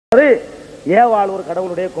ஏவாள் ஒரு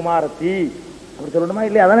கடவுளுடைய குமாரத்தி அப்படி சொல்லணுமா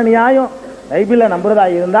இல்லையா? அதான நியாயம். பைபிள்ல நம்புறதா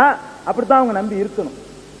இருந்தா அப்படித்தான் அவங்க நம்பி இருக்கணும்.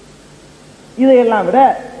 இதையெல்லாம் விட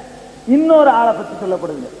இன்னொரு ஆளை பற்றி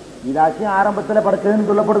சொல்லப்படுங்க. இதாச்சும் ஆரம்பத்தில் படைச்சதுன்னு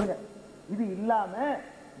சொல்லப்படுங்க. இது இல்லாம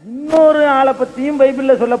இன்னொரு ஆளை பற்றியும்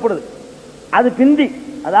பைபிள்ல சொல்லப்படுது. அது பிந்தி,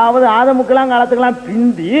 அதாவது ஆதமுக்கெல்லாம் காலத்துக்கெல்லாம்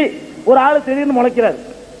பிந்தி ஒரு ஆள் திடீர்னு முளைக்கிறார்.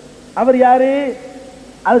 அவர் யாரு?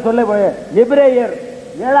 அது சொல்ல எபிரேயர்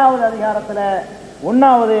 7வது அதிகாரத்தில்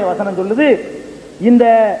 1வது வசனம் சொல்லுது. இந்த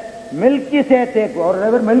மெல்கிசேதேக்கு,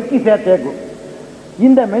 அவர் மெல்கிசேதேக்கு,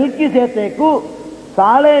 இந்த மெல்கிசேதேக்கு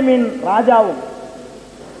சாலேமின் ராஜாவும்,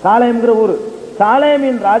 சாலேம்ங்கிற ஊர்,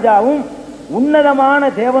 சாலேமின் ராஜாவும்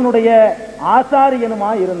உன்னதமான தேவனுடைய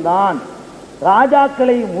ஆசாரியனுமாய் இருந்தான்.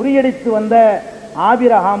 ராஜாக்களை முறியடித்து வந்த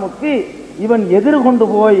ஆபிரகாமுக்கு இவன் எதிர்கொண்டு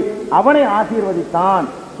போய் அவனை ஆசீர்வதித்தான்.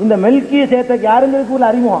 இந்த மெல்கிசேதேக்கு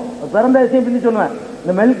யாருங்கிறதுக்கு அறிமுகம், பிறந்த விஷயம் பின்னி சொல்லுவேன்.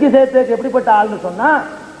 இந்த மெல்கிசேதேக்கு எப்படிப்பட்ட ஆள்னு சொன்னா,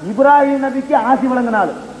 இப்ராஹிம் நபிக்கு ஆசி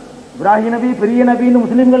வழங்கினாள். இப்ராஹிம் நபி பெரிய நபின்னு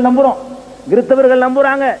முஸ்லிம்கள் நம்புறோம், கிறிஸ்தவர்கள்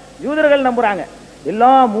நம்புறாங்க, யூதர்கள் நம்புறாங்க.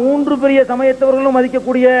 எல்லா 3 பெரிய சமயத்தவர்களும்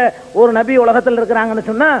மதிக்கக்கூடிய ஒரு நபி உலகத்தில் இருக்கிறாங்கன்னு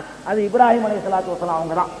சொன்னா அது இப்ராஹிம் அலைஹிஸ்ஸலாத்து வஸலாம்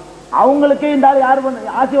அவங்க தான். அவங்களுக்கே இந்த ஆள் யார்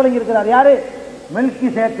ஆசி வழங்கி இருக்கிறார்? யாரு?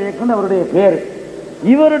 மெல்கிசேதேக்குன்னு அவருடைய பேரு.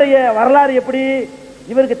 இவருடைய வரலாறு எப்படி?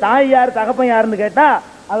 இவருக்கு தாய் யார் தகப்பன் யாருன்னு கேட்டா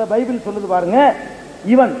அதை பைபிள் சொல்லுது பாருங்க.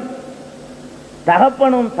 இவன்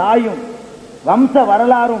தகப்பனும் தாயும் வம்ச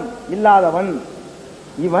வரலாறும் இல்லாதவன்.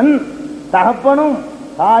 இவன் தகப்பனும்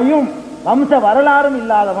தாயும் வம்ச வரலாறும்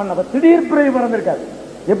இல்லாதவன். அப்ப திடீர் பிறவி பிறந்திருக்காரு.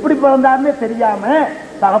 எப்படி பிறந்தாருன்னு தெரியாம,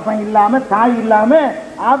 தகப்பன் இல்லாம தாய் இல்லாம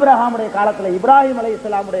ஆபிரகாமுடைய காலத்துல, இப்ராஹிம்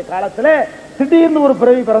அலைஹிஸ்ஸலாமுடைய காலத்துல திடீர்னு ஒரு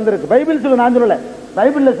பிறவி பிறந்திருக்கு. பைபிள் சொல்லு, நான் சொல்லல,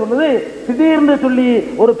 பைபிள்ல சொல்லுது. திடீர்னு சொல்லி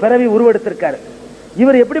ஒரு பிறவி உருவெடுத்திருக்காரு.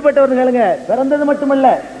 இவர் எப்படிப்பட்டவர் கேளுங்க. பிறந்தது மட்டுமல்ல,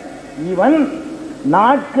 இவன்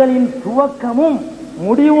நாட்களின் துவக்கமும்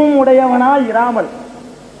முடிவும் உடையவனாய் இராமல்,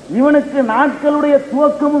 இவனுக்கு நாட்களுடைய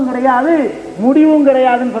துவக்கமும் கிடையாது முடிவும்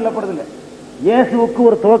கிடையாதுன்னு சொல்லப்படுதுங்க. இயேசுவுக்கு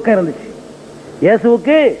ஒரு துவக்கம் இருந்துச்சு,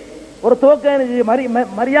 இயேசுவுக்கு ஒரு துவக்கம் இருந்துச்சு.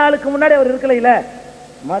 மரியாளுக்கு முன்னாடி அவர் இருக்கல. இல்ல,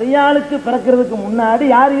 மரியாளுக்கு பிறக்கிறதுக்கு முன்னாடி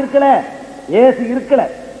யார் இருக்கல? இயேசு இருக்கல.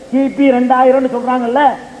 கிபி 2000 சொல்றாங்கல்ல,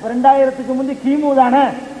 2000க்கு முந்தி கிமு தானே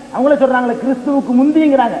அவங்கள சொல்றாங்களே, கிறிஸ்துவுக்கு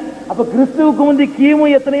முந்திங்கிறாங்க. அப்ப கிறிஸ்துவுக்கு முந்தி கிமு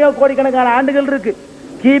எத்தனையோ கோடிக்கணக்கான ஆண்டுகள் இருக்கு.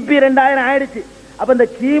 கிபி 2000 ஆயிடுச்சு. அப்ப இந்த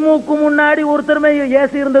கிமுக்கு முன்னாடி ஒருத்தருமே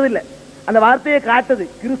இயேசு இருந்ததில்லை. அந்த வார்த்தையை காட்டுது.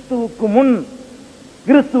 கிறிஸ்துவுக்கு முன்,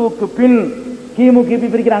 கிறிஸ்துவுக்கு பின், கிமு கிபி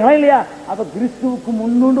பிரிக்கிறாங்களா இல்லையா? அப்ப கிறிஸ்துவுக்கு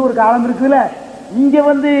முன்னு ஒரு காலம் இருக்குல்ல. இங்க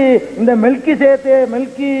இந்த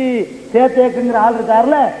மெல்கிசேதேக்குங்கிற ஆள்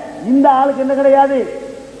இருக்காருல, இந்த ஆளுக்கு என்ன கிடையாது?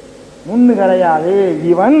 முன்னு கிடையாது.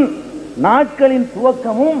 இவன் நாட்களின்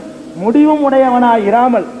துவக்கமும் முடிவும் உடையவனாய்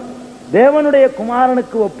இராமல் தேவனுடைய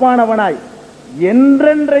குமாரனுக்கு ஒப்பானவனாய்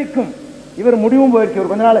என்றென்றைக்கும், இவர் முடிவும் போயிருக்கு.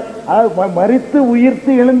 கொஞ்ச நாள், அதாவது மரித்து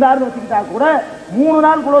உயிர்த்து எழுந்தார்னு வச்சுக்கிட்டா கூட 3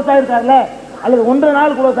 நாள் குளோஸ் ஆயிருக்காருல, அல்லது 1.5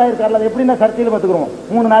 நாள் குளோஸ் ஆயிருக்காருல. அது எப்படின்னா சர்ச்சையில் பார்த்துக்கிறோம்.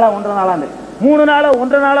 3 நாளா 1.5 நாளாண்டு, 3 நாளா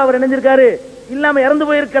 1.5 நாளா அவர் இணைஞ்சிருக்காரு, இல்லாம இறந்து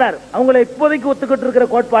போயிருக்கிறார். அவங்களை இப்போதைக்கு ஒத்துக்கிட்டு இருக்கிற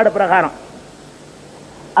கோட்பாடு பிரகாரம்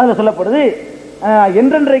அதுல சொல்லப்படுது,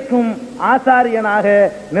 என்றென்றைக்கும் ஆசாரியனாக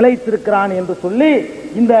நிலைத்திருக்கிறான் என்று சொல்லி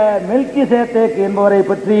இந்த மெல்கிசேதேக்கு என்பவரை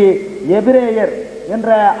பற்றி எபிரேயர் என்ற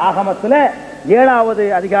ஆகமத்தில் 7வது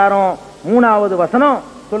அதிகாரம் 3வது வசனம்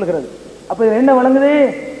சொல்லுகிறது. அப்ப என்ன வழங்குது?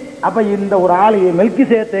 அப்ப இந்த ஒரு ஆள்,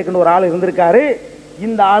 மெல்கிசேதேக்குன்னு ஒரு ஆள் இருந்திருக்காரு.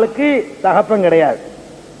 இந்த ஆளுக்கு தகப்பன் கிடையாது,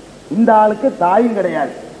 இந்த ஆளுக்கு தாயும்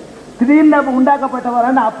கிடையாது. திடீர்னு அப்ப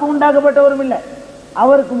உண்டாக்கப்பட்டவர், அப்ப உண்டாக்கப்பட்டவரும் இல்லை,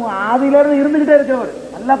 அவருக்கு ஆதியிலிருந்து இருந்துகிட்டே இருக்கிறவர்.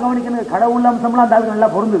 நல்லா கவனிக்கணும், கடவுள் அம்சம்லாம் அந்த ஆளுக்கு நல்லா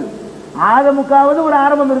பொருந்துது. ஆதமுக்காவது ஒரு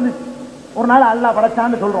ஆரம்பம் இருந்துச்சு. ஒரு நாள் அல்லாஹ்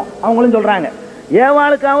படைச்சான்னு சொல்றோம், அவங்களும் சொல்றாங்க.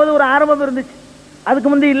 ஏவாளுக்காவது ஒரு ஆரம்பம் இருந்துச்சு, அதுக்கு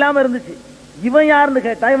முந்தி இல்லாம இருந்துச்சு. இவன் யாருன்னு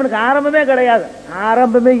கேட்டா இவனுக்கு ஆரம்பமே கிடையாது.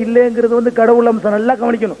 ஆரம்பமே இல்லைங்கிறது கடவுள் அம்சம், நல்லா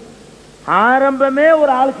கவனிக்கணும். ஆரம்பமே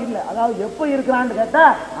ஒரு ஆளுக்கு இல்லை. அதாவது எப்ப இருக்கிறான்னு கேட்டா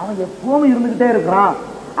அவன் எப்பவும் இருந்துகிட்டே இருக்கிறான்.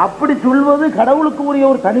 அப்படி சொல்வது கடவுளுக்கு உரிய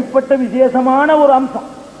ஒரு தனிப்பட்ட விசேஷமான ஒரு அம்சம்.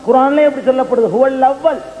 குர்ஆன்ல எப்படி சொல்லப்படுது? ஹுவல்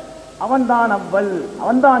அவ்வல், அவன்தான் அவ்வல்,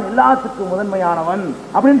 அவன்தான் எல்லாத்துக்கும் முதன்மையானவன்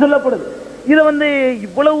அப்படின்னு சொல்லப்படுது. இது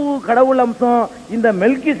இவ்வளவு கடவுள் அம்சம் இந்த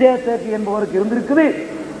மெல்கிசேதேக்கு என்பவருக்கு இருந்திருக்குது.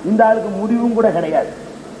 இந்த ஆளுக்கு முடிவும் கூட கிடையாது.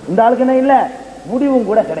 இந்த ஆளுக்கு என்ன இல்லை? முடிவும்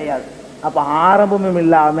கூட கிடையாது. அப்ப ஆரம்பமும்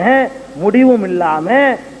இல்லாம, முடிவும் இல்லாம,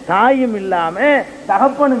 தாயும் இல்லாம,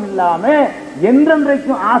 தகப்பனும் இல்லாம,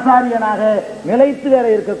 என்றென்றைக்கும் ஆசாரியனாக நிலைத்து வேற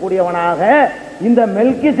இருக்கக்கூடியவனாக இந்த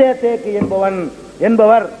மெல்கிசேதேக்கு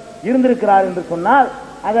என்பவர் இருந்திருக்கிறார் என்று சொன்னால்,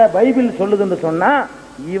 அதை பைபிள் சொல்லுது என்று சொன்னா,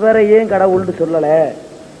 இவரை ஏன் கடவுள்னு சொல்லல?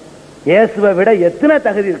 இயேசுவை விட எத்தனை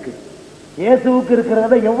தகுதி இருக்கு? இயேசுவுக்கு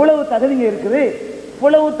இருக்கிறத எவ்வளவு தகுதிங்க இருக்குது?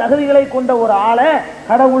 இவ்வளவு தகுதிகளை கொண்ட ஒரு ஆளை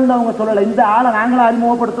கடவுள்னு அவங்க சொல்லல. இந்த ஆளை நாங்களும்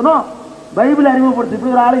அறிமுகப்படுத்தணும், பைபிள் அறிமுகப்படுத்து.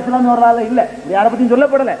 இப்படி ஒரு ஆளை இஸ்லாமிய ஒரு ஆளை இல்லை, இப்படி யாரை பற்றியும்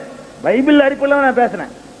சொல்லப்படலை. பைபிள் அடிப்படையில் நான்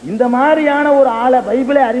பேசுனேன். இந்த மாதிரியான ஒரு ஆளை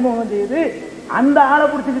பைபிளை அறிமுகம் செய்து அந்த ஆளை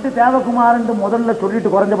பிடிச்சிக்கிட்டு தேவகுமாரன் முதல்ல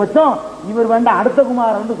சொல்லிட்டு குறைஞ்சபட்சம் இவர் வேண்டாம் அடுத்த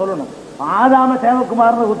குமாரன் சொல்லணும். ஆதாம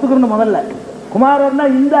தேவகுமாரன் ஒத்துக்கணும். முதல்ல குமாரர்னா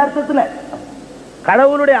இந்த அர்த்தத்தில்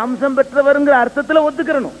கடவுளுடைய அம்சம் பெற்றவருங்கிற அர்த்தத்தில்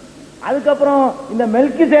ஒத்துக்கிறணும். அதுக்கப்புறம் இந்த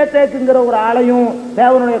மெல்கி சேத்தேக்குங்கிற ஒரு ஆளையும்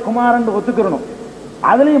தேவனுடைய குமாரன் ஒத்துக்கிறணும்.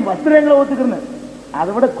 அதுலயும் வஸ்திரங்களை ஒத்துக்கிறணும். அதை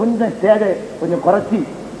விட கொஞ்சம் சேகை கொஞ்சம் குறைச்சி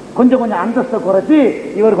கொஞ்சம் அந்தஸ்தை குறைச்சி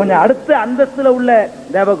இவர் கொஞ்சம் அடுத்த அந்தஸ்துல உள்ள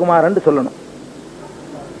தேவகுமாரன் சொல்லணும்.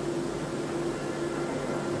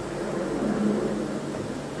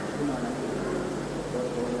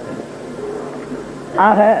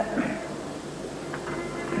 ஆக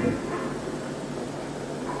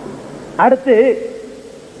அடுத்து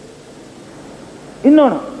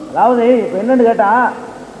இன்னொன்னு, அதாவது இப்ப என்னன்னு கேட்டா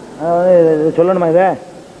சொல்லணுமா இத?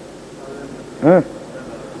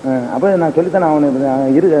 அப்ப நான் சொல்லித்தேன் அவனு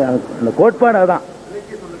இருக்கு அந்த கோட்பாடு. அதுதான்.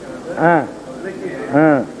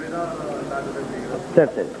 சரி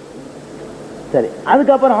சரி சரி.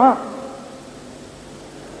 அதுக்கப்புறம்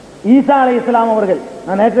ஈசா அலைஹிஸ்ஸலாம் அவர்கள்,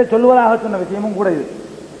 நான் நேற்று சொல்வதாக சொன்ன விஷயமும் கூட இது.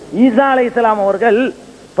 ஈசா அலைஹிஸ்ஸலாம் அவர்கள்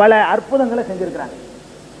பல அற்புதங்களை செஞ்சிருக்கிறாங்க.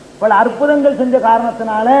 பல அற்புதங்கள் செஞ்ச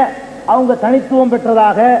காரணத்தினால அவங்க தனித்துவம்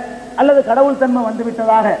பெற்றதாக அல்லது கடவுள் தன்மை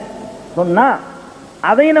வந்துவிட்டதாக சொன்னா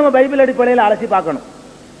அதை நம்ம பைபிள் அடிப்படையில் அலசி பார்க்கணும்.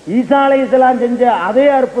 ஈசா அலைஹிஸ்ஸலாம் செஞ்ச அதே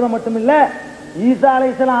அற்புதம் மட்டும் இல்ல, ஈசா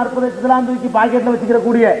அலைஹிஸ்ஸலாம் அற்புதத்தெல்லாம் தூக்கி பாக்கெட்ல வச்சுக்கிற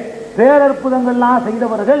கூடிய பேரற்புதங்கள்லாம்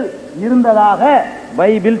செய்தவர்கள் இருந்ததாக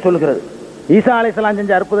பைபிள் சொல்கிறது. ஈசா அலைஹிஸ்ஸலாம்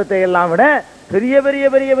செஞ்ச அற்புதத்தை எல்லாம் விட பெரிய பெரிய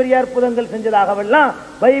பெரிய பெரிய அற்புதங்கள் செஞ்சதாகவெல்லாம்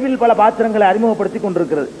பைபிள் பல பாத்திரங்களை அறிமுகப்படுத்தி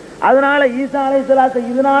கொண்டிருக்கிறது. அதனால ஈசா அலைஹிஸ்ஸலாத்தை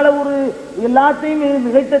இதனால ஒரு எல்லாத்தையும்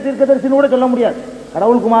மிகைத்த தீர்க்கதரிசின்னு கூட சொல்ல முடியாது.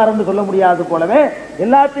 கடவுள் குமார் என்று சொல்ல முடியாது போலவே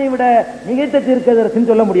எல்லாத்தையும் விட மிகைத்த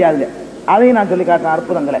தீர்க்கதரிசின்னு சொல்ல முடியாது. அதையும் நான் சொல்லி காட்டுறேன்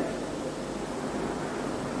அற்புதங்களை.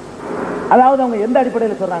 அதாவது அவங்க எந்த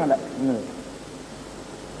அடிப்படையில் சொல்றாங்க?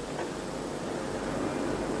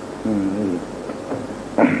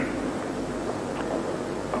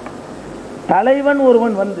 தலைவன்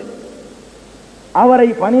ஒருவன் வந்து அவரை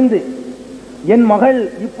பணிந்து, என் மகள்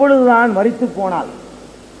இப்பொழுதுதான் மரித்து போனாள்,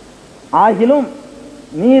 ஆகிலும்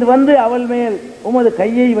நீர் வந்து அவள் மேல் உமது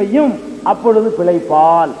கையை வையும், அப்பொழுது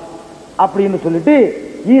பிழைப்பாள் அப்படின்னு சொல்லிட்டு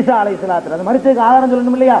ஈசா அலைஹிஸ்ஸலாத்து, அந்த மரித்ததுக்கு ஆதாரம்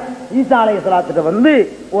சொல்லணும் இல்லையா? ஈசா அலைஹிஸ்ஸலாத்து வந்து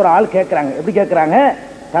ஒரு ஆள் கேட்கிறாங்க. எப்படி கேட்கிறாங்க?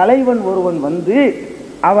 தலைவன் ஒருவன் வந்து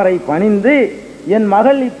அவரை பணிந்து, என்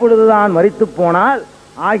மகள் இப்பொழுதுதான் மரித்து போனால்,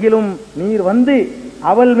 ஆகிலும் நீர் வந்து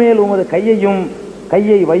அவள் மேல் உமது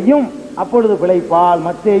கையை வையும், அப்பொழுது பிழைப்பால்.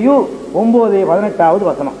 மத்தேயு 9:18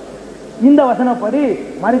 வசனம். இந்த வசனப்படி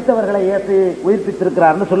மரித்தவர்களை ஏற்று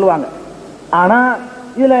உயிர்ப்பித்திருக்கிறார்னு சொல்லுவாங்க. ஆனா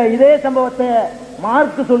இதுல இதே சம்பவத்தை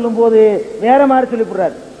மார்க் சொல்லும் போது வேற மாதிரி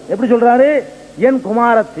சொல்லிவிடுறாரு. எப்படி சொல்றாரு? என்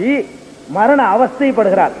குமாரத்தி மரண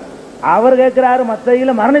அவஸ்தைப்படுகிறார். அவர் கேட்கிறாரு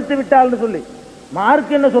மத்தேயுல மரணித்து விட்டாள்னு சொல்லி.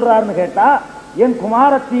 மார்க் என்ன சொல்றாருன்னு கேட்டா, என்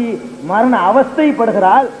குமாரத்தி மரண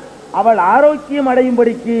அவஸ்தைப்படுகிறாள், அவள் ஆரோக்கியம்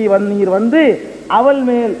அடையும்படிக்கு நீர் வந்து அவள்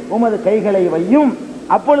மேல் உமது கைகளை வையும்,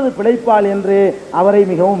 அப்பொழுது பிழைப்பாள் என்று அவரை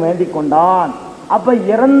மிகவும் வேண்டிக் கொண்டான். அப்ப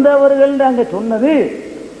இறந்தவர்கள் அங்க சொன்னது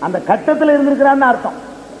அந்த கட்டத்தில் இருந்திருக்கிறான்னு அர்த்தம்.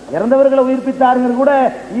 இறந்தவர்களை உயிர்ப்பித்தாருங்கிறது கூட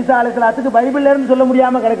ஈசா அலைஹிஸ்ஸலாத்துக்கு பைபிள்ல இருந்து சொல்ல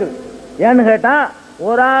முடியாம கிடக்குது. ஏன்னு கேட்டா,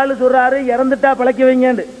 ஒரு ஆள் சொல்றாரு இறந்துட்டா பிழைக்க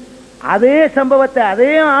வைங்கன்னு. அதே சம்பவத்தை,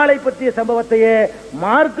 அதே ஆளை பற்றிய சம்பவத்தையே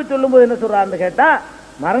மார்க்கு சொல்லும் போது என்ன சொல்றாருன்னு கேட்டா,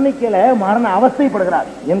 மரணிக்கல, மரண அவஸ்தைப்படுகிறாள்,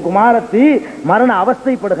 என் குமாரத்தி மரண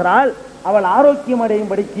அவஸ்தைப்படுகிறாள், அவள் ஆரோக்கியம்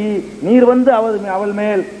அடையும்படிக்கு நீர் வந்து அவள்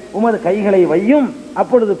மேல் உமது கைகளை வையும்,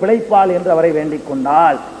 அப்பொழுது பிழைப்பாள் என்று அவரை வேண்டிக்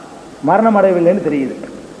கொண்டாள். மரணம் அடையவில்லைன்னு தெரியுது,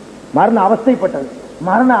 மரண அவஸ்தைப்பட்டது.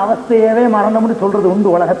 மரண அவஸ்தையவே மரணம்னு சொல்றது உண்டு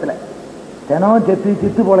உலகத்துல. தினம்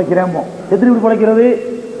செத்து பொழைக்கிறேன், செத்து இப்படி பொழைக்கிறது,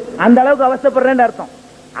 அந்த அளவுக்கு அவஸ்தைப்படுறேன்னு அர்த்தம்.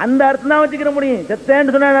 அந்த அர்த்தம் தான் வச்சுக்கிற முடியும்.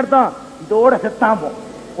 செத்தேன்னு சொன்ன அர்த்தம் இதோட செத்தாம.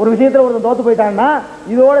 ஒரு விஷயத்துல ஒருத்தன் தோத்து போயிட்டான்னா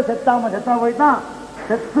இதோட செத்தாம போயிட்டான்.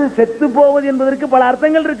 செத்து போவது என்பதற்கு பல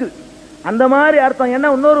அர்த்தங்கள் இருக்கு. அந்த மாதிரி அர்த்தம் என்ன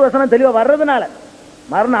இன்னொரு வசனம் தெளிவா வர்றதுனால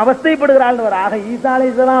மரண அவஸ்தைப்படுகிறாள். ஆக ஈசா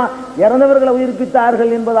அலைஹிஸ்ஸலாம் இறந்தவர்களை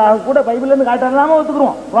உயிர்ப்பித்தார்கள் என்பதாக கூட பைபிள்ல இருந்து காட்டாம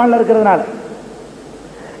ஒத்துக்குறோம் குர்ஆன்ல இருக்கிறதுனால.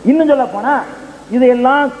 இன்னும் சொல்ல போனா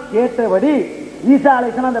இதையெல்லாம் கேட்டபடி ஈசா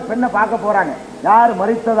அலைஹிஸ்ஸலாம் அந்த பெண்ணை பார்க்க போறாங்க. யார்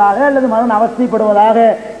மரித்ததாக அல்லது மரண அவஸ்தைப்படுவதாக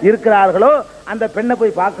இருக்கிறார்களோ அந்த பெண்ணை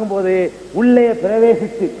போய் பார்க்கும்போது உள்ளே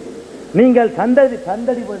பிரவேசித்து, நீங்கள்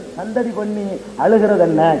சந்தடி பண்ணி அழுகிறது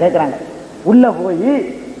என்ன கேட்கிறாங்க. உள்ள போய்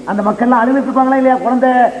அந்த மக்கள்லாம் அழுதுட்டு இருப்பாங்களா இல்லையா?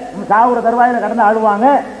 குழந்தை சாவுற தருவாயில கடந்து அழுவாங்க,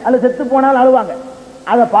 அல்லது செத்து போனாலும் அழுவாங்க.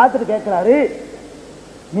 அதை பார்த்துட்டு கேட்கிறாரு,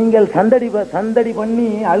 நீங்கள் சந்தடி பண்ணி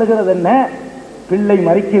அழுகிறது என்ன? பிள்ளை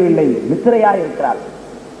மரிக்கவில்லை, மித்திரையாக இருக்கிறார்.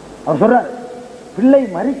 அவர் சொல்றார், பிள்ளை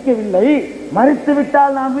மரிக்கவில்லை, மறித்து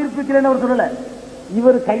விட்டால் நான் உயிர்ப்பிக்கிறேன் அவர் சொல்லல.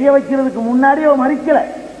 இவர் கையை வைக்கிறதுக்கு முன்னாடி அவர் மறிக்கல,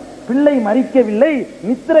 பிள்ளை மறிக்கவில்லை,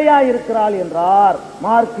 நித்திரையா இருக்கிறாள் என்றார்.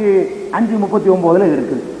 மார்க் 5:39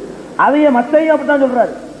 இருக்குது. அதையே மத்தேயும் அப்படித்தான்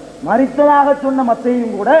சொல்றாரு. மறித்ததாக சொன்ன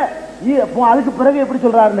மத்தேயும் கூட அதுக்கு பிறகு எப்படி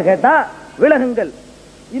சொல்றாருன்னு கேட்டா, விலகுங்கள்,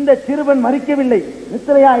 இந்த சிறுவன் மறிக்கவில்லை,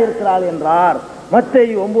 நித்திரையா இருக்கிறாள் என்றார்.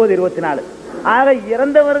 மத்தேயு 9:24. ஆக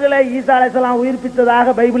இறந்தவர்களை ஈசா அலைஹிஸ்ஸலாம்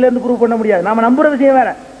உயிர்ப்பித்ததாக பைபிள்ல இருந்து ப்ரூவ் பண்ண முடியாது. நாம நம்புற விஷயம் வேற.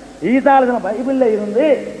 ஈசா அலைஹிஸ்ஸலாம் பைபிள்ல இருந்து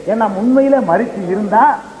என்ன உண்மையில மறித்து இருந்தா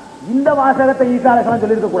இந்த வாசகத்தை ஈசா அலைஹிஸ்ஸலாம்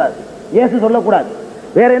சொல்லியிருக்க கூடாது, இயேசு சொல்லக்கூடாது.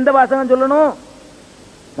 வேற எந்த வாசகம் சொல்லணும்?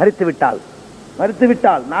 மறித்து விட்டால், மறித்து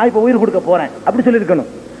விட்டால் நான் இப்ப உயிர் கொடுக்க போறேன் அப்படி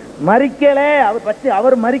சொல்லியிருக்கணும். மறிக்கல அவர் பற்றி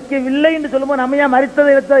அவர் மறிக்கவில்லை என்று சொல்லும்போது நம்ம ஏன்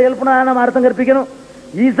மறித்ததை எழுப்பினா நம்ம அர்த்தம் கற்பிக்கணும்?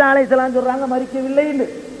 ஈசா அலைஹிஸ்ஸலாம் சொல்றாங்க மறிக்கவில்லை என்று.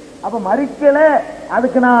 அப்ப மறிக்கல,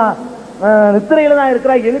 அதுக்கு நான் நித்திரையில தான்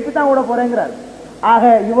இருக்கிறா, எழுப்பி தான் விட போறேங்கிறார். ஆக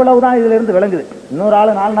இவ்வளவுதான் இதுல இருந்து விளங்குது. இன்னொரு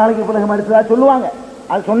ஆளு 4 நாளைக்கு பிறகு மறித்ததா சொல்லுவாங்க,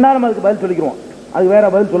 அது சொன்னா நம்ம அதுக்கு பதில் சொல்லிக்கிறோம், அது வேற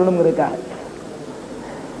பதில் சொல்லணுங்கிறதுக்காக.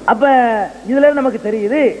 அப்ப இதுல இருந்து நமக்கு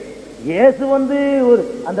தெரியுது, இயேசு ஒரு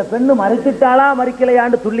அந்த பெண்ணு மறித்துட்டாளா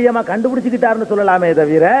மறிக்கலையான்னு துல்லியமா கண்டுபிடிச்சுக்கிட்டாருன்னு சொல்லலாமே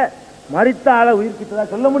தவிர மறித்த ஆளை உயிர்ப்பித்ததா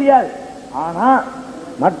சொல்ல முடியாது. ஆனா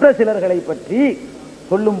மற்ற சிலர்களை பற்றி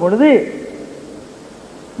சொல்லும் பொழுது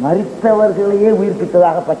மறித்தவர்களையே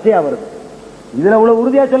உயிர்ப்பித்ததாக பச்சையா வருது. இதுல உள்ள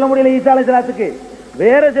உறுதியா சொல்ல முடியல ஈசா அலைஹிஸ்ஸலாத்துக்கு.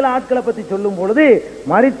 வேற சில ஆட்களை பற்றி சொல்லும் பொழுது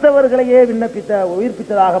மறித்தவர்களையே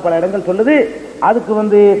உயிர்ப்பித்ததாக பல இடங்கள் சொல்லுது. அதுக்கு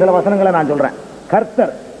சில வசனங்களை நான் சொல்றேன்.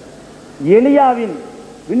 கர்த்தர் எலியாவின்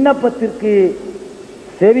விண்ணப்பத்திற்கு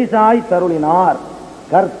செவிசாய் தருளினார்.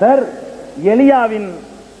 கர்த்தர் எலியாவின்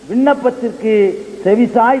விண்ணப்பத்திற்கு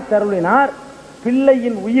செவிசாய் தருளினார்.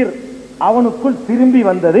 பிள்ளையின் உயிர் அவனுக்குள் திரும்பி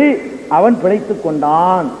வந்தது, அவன் பிழைத்துக்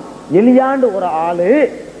கொண்டான். எலியாண்டு ஒரு ஆளு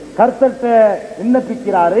கர்த்தர்ட்ட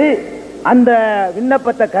விண்ணப்பிக்கிறாரு. அந்த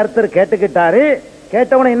விண்ணப்பத்தை கர்த்தர் கேட்டுக்கிட்டாரு.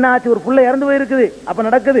 கேட்டவன என்ன ஆச்சு? ஒரு பிள்ளை இறந்து போயிருக்குது. அப்ப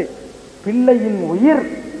நடக்குது, பிள்ளையின் உயிர்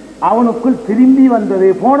அவனுக்குள் திரும்பி வந்தது.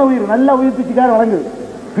 போன உயிர் நல்ல உயிர்ப்பிச்சுக்கார வழங்குது.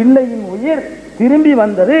 பிள்ளையின் உயிர் திரும்பி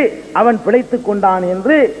வந்தது, அவன் பிழைத்துக் கொண்டான்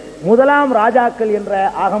என்று 1 ராஜாக்கள் என்ற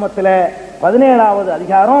ஆகமத்தில் 17வது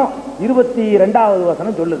அதிகாரம் 22வது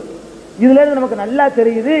வசனம் சொல்லுது. இதுல இருந்து நமக்கு நல்லா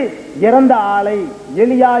தெரியுது, இறந்த ஆளை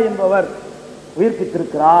எலியா என்பவர்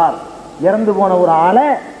உயிர்ப்பித்திருக்கிறார். இறந்து போன ஒரு ஆளை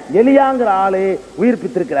எலியாங்கிற ஆளு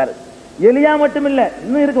உயிர்ப்பித்திருக்கிறார். எலியா மட்டும் இல்ல,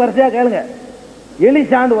 இன்னும் இருக்கு, வரிசையா கேளுங்க.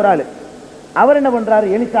 எலிசாண்டு ஒரு ஆளு, அவர் என்ன பண்றாரு?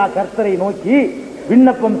 எலிசா கர்த்தரை நோக்கி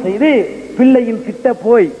விண்ணப்பம் செய்து பிள்ளையின் கிட்ட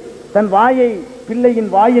போய் தன் வாயை பிள்ளையின்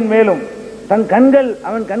வாயின் மேலும், தன் கண்கள்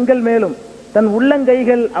அவன் கண்கள் மேலும், தன்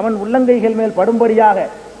உள்ளங்கைகள் அவன் உள்ளங்கைகள் மேல் படும்படியாக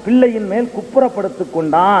பிள்ளையின் மேல் குப்புறப்படுத்திக்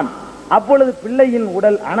கொண்டான். அப்பொழுது பிள்ளையின்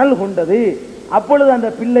உடல் அனல் கொண்டது. அப்பொழுது அந்த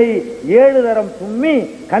பிள்ளை 7 தரம் தும்மி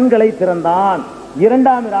கண்களை திறந்தான்.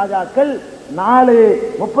 2 ராஜாக்கள்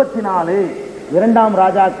 4:34. 2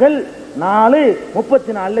 ராஜாக்கள்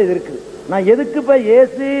 4:34 இது இருக்கு. நான் எதுக்கு இப்ப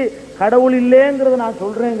இயேசு கடவுள் இல்லைங்கிறத நான்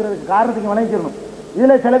சொல்றேங்கிறதுக்கு காரணத்துக்கு விளங்கிக்கணும்.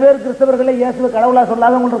 இதுல சில பேர் கிறிஸ்தவர்களை இயேசுவை கடவுளா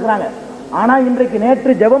சொல்லாதவங்க இருக்கிறாங்க. ஆனா இன்றைக்கு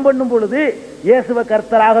நேற்று ஜெபம் பண்ணும் பொழுது இயேசுவை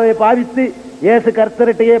கர்த்தராகவே பாவித்து, இயேசு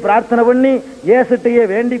கர்த்தர்கிட்டயே பிரார்த்தனை பண்ணி, இயேசுட்டையே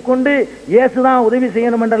வேண்டிக் கொண்டு, இயேசுதான் உதவி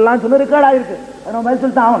செய்யணும் என்றெல்லாம் சொன்ன ரெக்கார்ட் ஆயிருக்கு. நம்ம பதில்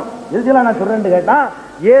சொல்லிட்டு ஆகணும். எதுக்கெல்லாம் நான் சொல்றேன்னு கேட்டா,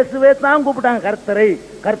 இயேசுவே தான் கூப்பிட்டாங்க கர்த்தரை,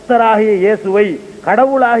 கர்த்தராகிய இயேசுவை,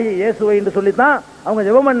 கடவுளாகிய இயேசுவை என்று சொல்லித்தான் அவங்க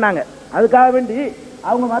ஜெபம் பண்ணாங்க. அதுக்காக வேண்டி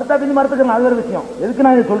அவங்க மறுத்தா பிஞ்சு மறுத்துக்கலாம், அது ஒரு விஷயம். எதுக்கு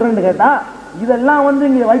நான் இதை சொல்றேன்னு கேட்டா, இதெல்லாம்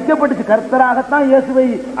இங்க வைக்கப்பட்டுச்சு, கர்த்தராகத்தான் இயேசுவை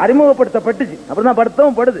அறிமுகப்படுத்தப்பட்டுச்சு, அப்படிதான்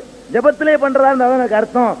படுத்தவும் படுது. ஜெபத்திலே பண்றதா இருந்தாலும் எனக்கு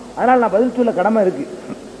அர்த்தம். அதனால நான் பதில் சொல்ல கடமை இருக்கு.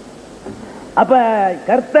 அப்ப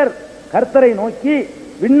கர்த்தரை நோக்கி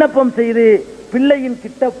விண்ணப்பம் செய்து பிள்ளையின்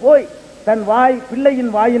கிட்ட போய் தன் வாய்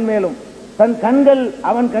பிள்ளையின் வாயின் மேலும், தன் கண்கள்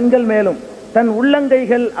அவன் கண்கள் மேலும், தன்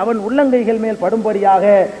உள்ளங்கைகள் அவன் உள்ளங்கைகள் மேல் படும்படியாக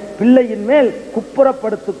பிள்ளையின் மேல்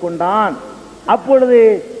குப்புறப்படுத்திக் கொண்டான். அப்பொழுது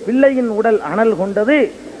பிள்ளையின் உடல் அனல் கொண்டது.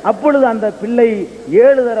 அப்பொழுது அந்த பிள்ளை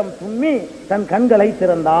 7 தரம் தும்மி தன் கண்களை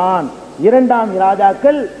திறந்தான். 2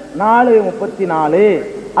 ராஜாக்கள் 4:34.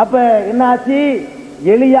 அப்ப என்னாச்சு?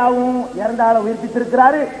 எலியாவும் இறந்த ஆளை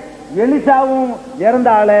உயிர்ப்பித்திருக்கிறாரு, எலிசாவும் இறந்த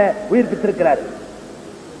ஆளை உயிர்ப்பித்திருக்கிறாரு.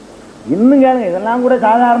 இன்னும் கேளுங்க, இதெல்லாம் கூட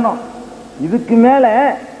சாதாரணம். இதுக்கு மேல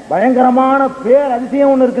பயங்கரமான பேர்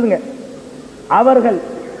அதிசயம் ஒண்ணு இருக்குதுங்க. அவர்கள்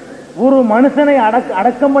ஒரு மனுஷனை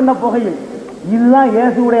அடக்கம் பண்ண போகையில், இதுதான்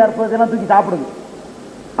இயேசுடைய அற்புதத்தெல்லாம் தூக்கி சாப்பிடுது.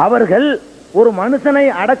 அவர்கள் ஒரு மனுஷனை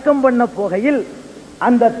அடக்கம் பண்ண போகையில்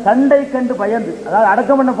அந்த தண்டை கண்டு பயந்து, அதாவது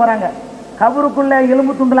அடக்கம் பண்ண போறாங்க, கபருக்குள்ள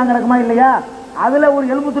எலும்பு துண்டுலாம் கிடக்குமா இல்லையா, அதுல ஒரு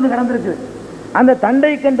எலும்பு துண்டு கிடந்திருக்கு. அந்த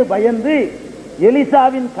தண்டை கண்டு பயந்து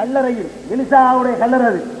எலிசாவின் கல்லறையில், எலிசாவுடைய கல்லறை,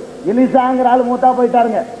 அது எலிசாங்கிற ஆள் மூத்தா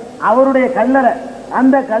போயிட்டாருங்க, அவருடைய கல்லறை,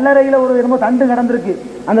 அந்த கல்லறையில ஒரு என்னமோ தண்டு கிடந்திருக்கு.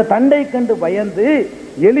 அந்த தண்டை கண்டு பயந்து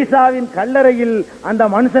எலிசாவின் கல்லறையில் அந்த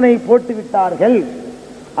மனுஷனை போட்டு விட்டார்கள்.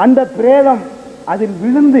 அந்த பிரேதம் அதில்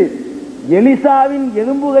விழுந்து எலிசாவின்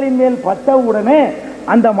எலும்புகளின் மேல் பட்டவுடனே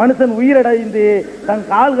அந்த மனுஷன் உயிரடைந்து தன்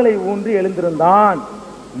கால்களை ஊன்றி எழுந்திருந்தான்.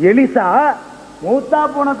 எலிசா மௌத்தா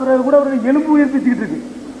போன பிறகு கூட ஒரு எலும்பு உயிர்ப்பிச்சுக்கிட்டு இருக்கு.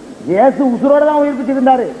 இயேசு உசுரோட தான் உயிர்ப்பிச்சுட்டு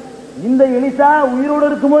இருந்தாரு. இந்த எலிசா உயிரோடு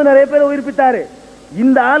இருக்கும்போது நிறைய பேர் உயிர்ப்பித்தாரு.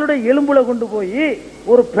 இந்த ஆளுடைய எலும்புல கொண்டு போய்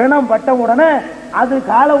ஒரு பிணம் பட்ட உடனே அது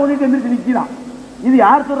காலை ஊனிட்டு எந்திரிச்சு நிற்கிறான். இது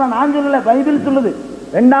யார் சொல்றா? நான் சொல்லல, பைபிள் சொல்லுது.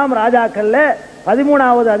 2 ராஜாக்கள்ல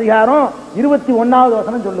 13வது அதிகாரம் 21வது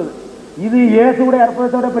வசனம் சொல்லுது. இது இயேசுடைய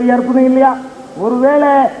அற்புதத்தோட பெரிய அற்புதம் இல்லையா?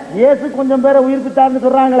 ஒருவேளை இயேசு கொஞ்சம் பேரை உயிர்ப்பித்தார்னு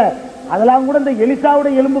சொல்றாங்களே, அதெல்லாம் கூட இந்த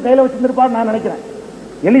எலிசாவுடைய எலும்பு கையில வச்சிருந்திருப்பான்னு நான் நினைக்கிறேன்.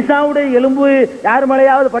 எலிசாவுடைய எலும்பு யார்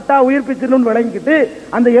மேலேயாவது பட்டா உயிர்ப்பிச்சிடணும்னு விளங்கிக்கிட்டு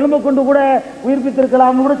அந்த எலும்பை கொண்டு கூட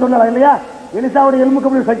உயிர்ப்பித்திருக்கலாம்னு கூட சொல்லலாம் இல்லையா? எலிசாவுடைய எலும்புக்கு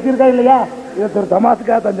அப்படி சக்தி இருக்கா இல்லையா? இதை ஒரு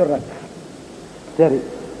தமாசுக்காக தான் சொல்றேன். சரி,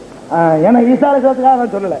 ஏன்னா ஈசாலத்துக்காக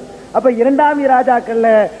நான் சொல்லல. அப்ப 2 ராஜாக்கள்ல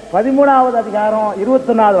 13வது அதிகாரம்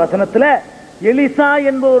 21வது வசனத்துல எலிசா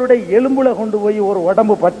என்பவருடைய எலும்புல கொண்டு போய் ஒரு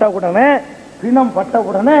உடம்பு பட்ட உடனே, பிணம் பட்ட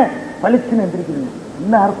உடனே பளிச்சுன்னு எந்திரிக்கிறீங்க.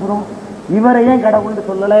 என்ன அற்புதம்! இவரை ஏன் கடவுள்னு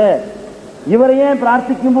சொல்லல? இவரை ஏன்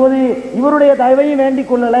பிரார்த்திக்கும் போது இவருடைய தயவையும் வேண்டிக்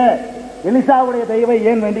கொள்ளல? எலிசாவுடைய தயவை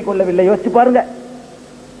ஏன் வேண்டிக் கொள்ளவில்லை? யோசிச்சு பாருங்க.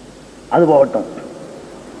 அது போகட்டும்.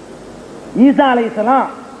 ஈசா அலைஹிஸ்ஸலாம்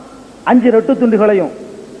 5 ரொட்டி துண்டுகளையும்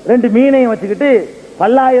 2 மீனையும் வச்சுக்கிட்டு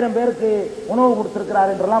 10,000 பேருக்கு உணவு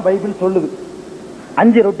கொடுத்திருக்கிறார் என்றெல்லாம் பைபிள் சொல்லுது.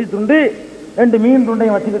 5 ரொட்டி துண்டு 2 மீன்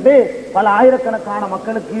துண்டையும் வச்சுக்கிட்டு பல ஆயிரக்கணக்கான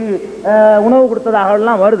மக்களுக்கு உணவு கொடுத்ததாக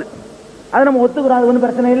எல்லாம் வருது. அது நம்ம ஒத்துக்கிறோம், அது ஒன்றும்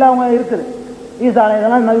பிரச்சனை இல்லை. அவங்க இருக்குது. ஈசா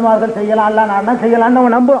இதெல்லாம் நபிமார்கள் செய்யலாம், அல்ல நான் செய்யலாம்னு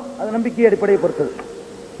நம்ம நம்புறோம். அது நம்பிக்கை அடிப்படையை பொறுத்தது.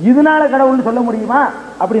 இதனால கடவுள்னு சொல்ல முடியுமா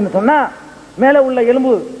அப்படின்னு சொன்னா, மேல உள்ள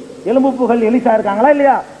எலும்புப்புகள் எலிசா இருக்காங்களா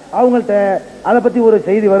இல்லையா, அவங்கள்ட்ட அதை பத்தி ஒரு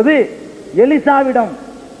செய்தி வருது. எலிசாவிடம்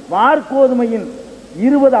வார்கோதுமையின்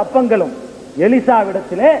 20 அப்பங்களும்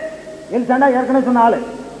எலிசாவிடத்திலே, எலிசாண்டா ஏற்கனவே சொன்ன ஆளு,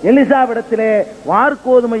 எலிசாவிடத்திலே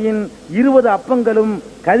வார்கோதுமையின் 20 அப்பங்களும்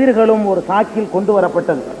கதிர்களும் ஒரு சாக்கில் கொண்டு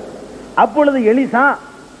வரப்பட்டது. அப்பொழுது எலிசா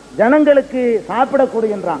ஜனங்களுக்கு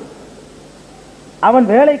சாப்பிடக்கூடிய என்றான். அவன்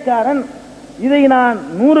வேலைக்காரன், இதை நான்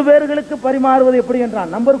 100 பேர்களுக்கு பரிமாறுவது எப்படி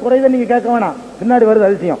என்றான். நம்பர் குறைத நீங்க கேட்க வேணாம், பின்னாடி வருது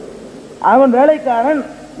அதிசயம். அவன் வேலைக்காரன்,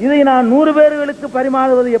 இதை நான் 100 பேர்களுக்கு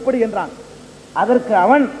பரிமாறுவது எப்படி என்றான். அதற்கு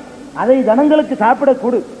அவன், அதை ஜனங்களுக்கு சாப்பிட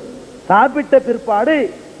கொடு, சாப்பிட்ட பிற்பாடு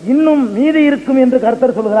இன்னும் மீதி இருக்கும் என்று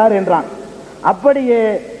கர்த்தர் சொல்கிறார் என்றான். அப்படியே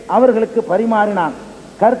அவர்களுக்கு பரிமாறினான்.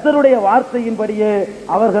 கர்த்தருடைய வார்த்தையின்படியே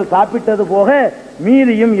அவர்கள் சாப்பிட்டது போக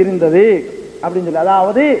மீதியும் இருந்தது அப்படின்னு சொல்லி,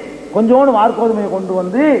 அதாவது கொஞ்சோண்டு வார்கோதுமையை கொண்டு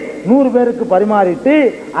வந்து 100 பேருக்கு பரிமாறிட்டு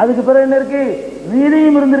அதுக்கு பிறகு என்ன இருக்கு,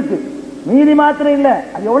 மீதியும் இருந்திருக்கு. மீதி மாத்திரம் இல்ல,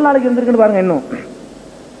 அது எவ்வளவு நாளைக்கு இருந்திருக்குன்னு பாருங்க. இன்னும்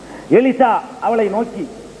எலிசா அவளை நோக்கி,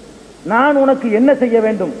 நான் உனக்கு என்ன செய்ய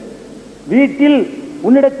வேண்டும்? வீட்டில்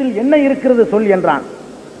உன்னிடத்தில் என்ன இருக்கிறது சொல் என்றான்.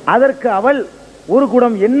 அதற்கு அவள், ஒரு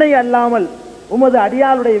குடம் எண்ணெய் அல்லாமல் உமது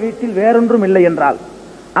அடியாளுடைய வீட்டில் வேறொன்றும் இல்லை என்றாள்.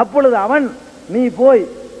 அப்பொழுது அவன், நீ போய்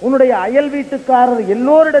உன்னுடைய அயல் வீட்டுக்காரர்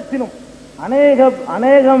எல்லோரிடத்திலும்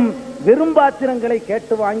அநேகம் வெறும் பாத்திரங்களை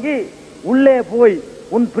கேட்டு வாங்கி உள்ளே போய்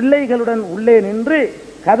உன் பிள்ளைகளுடன் உள்ளே நின்று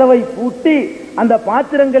கதவை பூட்டி அந்த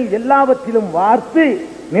பாத்திரங்கள் எல்லாவற்றிலும் வார்த்து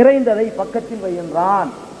நிறைந்ததை பக்கத்தில் வை என்றான்.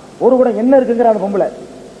 ஒரு கூட என்ன இருக்குங்கிற அந்த பொம்பளை,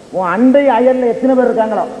 உன் அண்டை அயல்ல எத்தனை பேர்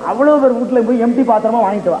இருக்காங்களோ அவ்வளவு பேர் வீட்டுல போய் எம்டி பாத்திரமா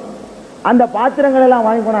வாங்கிட்டு வா. அந்த பாத்திரங்கள் எல்லாம்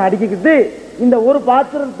வாங்கி போன அடிக்கிட்டு இந்த ஒரு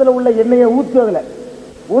பாத்திரத்துல உள்ள எண்ணெயை ஊத்துவதில்லை,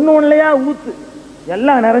 ஒண்ணுலையா ஊத்து,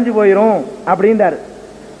 எல்லாம் நிறைஞ்சு போயிரும் அப்படின்றாரு.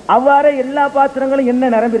 அவ்வாறே எல்லா பாத்திரங்களும் என்ன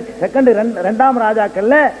நிரம்பிருச்சு. செகண்ட் 2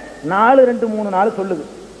 ராஜாக்கள்ல 4:2-3 சொல்லுது.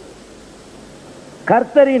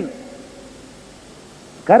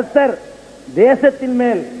 கர்த்தர் தேசத்தின்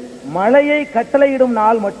மேல் மழையை கட்டளையிடும்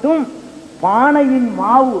நாள் மட்டும் பானையின்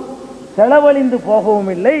மாவு செலவழிந்து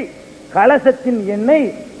போகவும் இல்லை, கலசத்தின் எண்ணெய்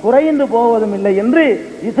குறைந்து போவதும் இல்லை என்று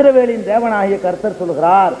இஸ்ரவேலின் தேவனாகிய கர்த்தர்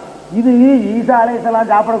சொல்கிறார். இது ஈசா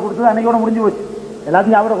அலைஹிஸ்ஸலாம் சாப்பிட கொடுத்தது அன்னையோட முடிஞ்சு போச்சு.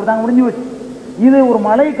 எல்லாத்தையும் சாப்பிட கொடுத்தாங்க, முடிஞ்சு போச்சு. இது ஒரு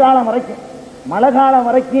மழை காலம் வரைக்கும், மழை காலம்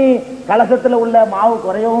வரைக்கும் கலசத்துல உள்ள மாவு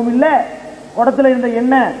குறையவும் இல்லை, குடத்துல இருந்த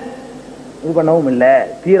எண்ணெய் இது பண்ணவும் இல்லை,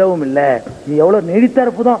 தீரவும் இல்லை. இது எவ்வளவு நீடித்த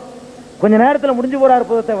அற்புதம்! கொஞ்ச நேரத்தில் முடிஞ்சு போற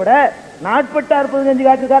அற்புதத்தை விட நாட்பட்ட அற்புதம் செஞ்சு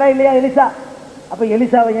காட்டுக்காரா இல்லையா எலிசா? அப்ப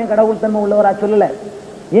எலிசாவை ஏன் கடவுள் தன்மை உள்ளவரா சொல்லல?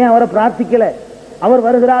 ஏன் அவரை பிரார்த்திக்கல? அவர்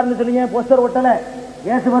வருகிறார்னு சொல்லி ஏன் போஸ்டர் ஒட்டல?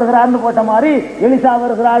 இயேசு வருகிறார்னு போட்ட மாதிரி எலிசா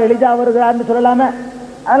வருகிறார், எலிசா வருகிறார்னு சொல்லலாமே,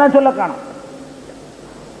 அதெல்லாம் சொல்ல காணும்.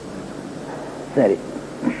 சரி,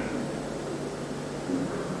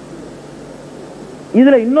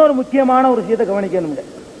 இதுல இன்னொரு முக்கியமான ஒரு விஷயத்தை கவனிக்கணும்.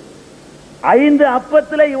 5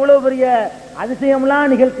 அப்பத்துல இவ்வளவு பெரிய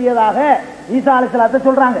அதிசயம்லாம் நிகழ்த்தியதாக ஈசா அலைஹிஸ்ஸலாத்தை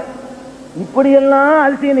சொல்றாங்க. இப்படியெல்லாம்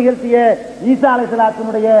அதிசய நிகழ்த்திய ஈசா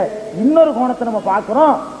அலைஹிஸ்ஸலாத்தினுடைய இன்னொரு கோணத்தை நம்ம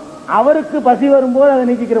பார்க்கிறோம். அவருக்கு பசி வரும்போது அதை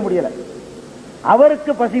நீக்கிக்கிற முடியல.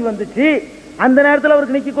 அவருக்கு பசி வந்துச்சு, அந்த நேரத்தில்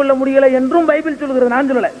அவருக்கு நீக்கிக் கொள்ள முடியல என்றும் பைபிள் சொல்கிறது, நான்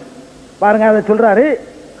சொல்லல. பாருங்க, அதை சொல்றாரு.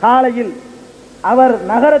 காலையில் அவர்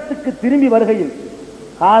நகரத்துக்கு திரும்பி வருகையில்,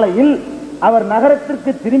 காலையில் அவர்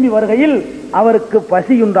நகரத்திற்கு திரும்பி வருகையில் அவருக்கு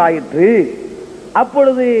பசியுண்டாயிற்று.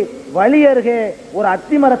 அப்பொழுது வழி அருகே ஒரு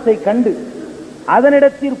அத்திமரத்தை கண்டு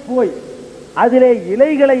அதனிடத்தில் போய் அதிலே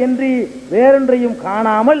இலைகளை என்று வேறொன்றையும்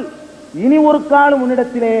காணாமல், இனி ஒரு காலம்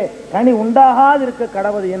உன்னிடத்திலே கனி உண்டாகாதிருக்க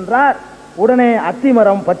கடவது என்றார். உடனே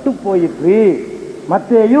அத்திமரம் பட்டு போயிற்று.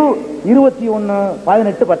 மத்தேயு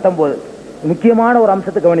 21:18-19 முக்கியமான ஒரு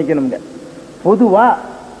அம்சத்தை கவனிக்கணுங்க. பொதுவா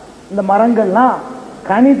இந்த மரங்கள்லாம்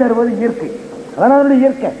கனி தருவது இயற்கை, அதான் அதனுடைய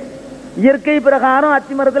இயற்கை. இயற்கை பிரகாரம்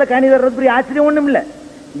அத்தி மரத்துல கனி தர்றது பெரிய ஆச்சரியம் ஒண்ணும் இல்லை.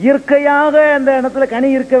 இயற்கையாக அந்த இடத்துல கனி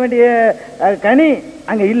இருக்க வேண்டிய கனி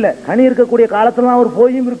அங்க இல்ல. கனி இருக்கக்கூடிய காலத்துல அவர்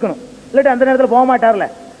போயும் இருக்கணும், இல்லாட்டி அந்த நேரத்தில் போக மாட்டார்ல.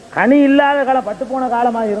 கனி இல்லாத காலம், பட்டு போன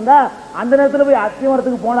காலமாக இருந்தா அந்த நேரத்தில் போய் அத்தி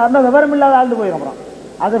மரத்துக்கு போனார்னா விவரம் இல்லாத ஆழ்ந்து போயிடும். அப்புறம்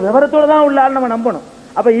அது விவரத்தோட தான் உள்ள ஆள் நம்ம நம்பணும்.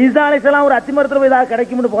 அப்ப ஈசா அலைஹிஸ்ஸலாம் ஒரு அத்தி மரத்தில் போய் ஏதாவது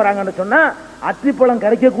கிடைக்கும்னு போறாங்கன்னு சொன்னா அத்திப்பழம்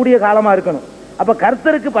கிடைக்கக்கூடிய காலமா இருக்கணும். அப்ப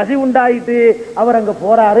கர்த்தருக்கு பசி உண்டாயிட்டு அவர் அங்க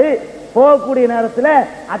போறாரு. போகக்கூடிய நேரத்தில்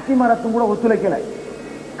அத்தி மரத்தும் கூட ஒத்துழைக்கல,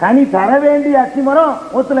 கனி தர வேண்டிய அத்தி மரம்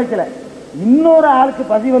ஒத்துழைக்கல. இன்னொரு ஆளுக்கு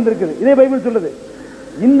பசி வந்திருக்குது, இதே பைபிள் சொல்லுது.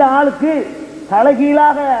 இந்த ஆளுக்கு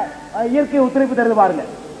தலைகீழாக இயற்கை ஒத்துழைப்பு தருது. பாருங்க,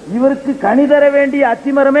 இவருக்கு கனி தர வேண்டிய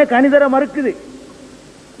அத்தி மரமே கனி தர மறுக்குது.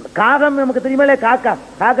 காகம் நமக்கு தெரியுமா, காக்கா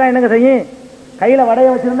காக்கா என்னங்க செய்யும், கையில வடைய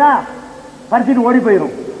வச்சிருந்தா பறிச்சுட்டு ஓடி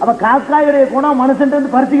போயிடும். அப்ப காக்காயுடைய குணம் மனுஷன்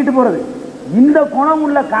வந்து பறிச்சுக்கிட்டு போறது. இந்த குணம்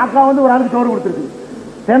உள்ள காக்கா வந்து ஒரு ஆளுக்கு சோறு கொடுத்துருக்கு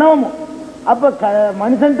தினமும். அப்ப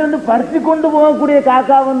மனுஷன் வந்து பறிச்சு கொண்டு போகக்கூடிய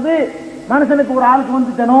காக்கா வந்து மனுஷனுக்கு ஒரு ஆளுக்கு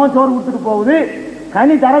வந்து தினமும் சோறு கொடுத்துட்டு போகுது.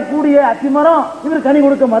 கனி தரக்கூடிய அத்திமரம் இவர் கனி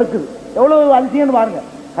கொடுக்க மறுக்குது. எவ்வளவு அதிசயம் பாருங்க.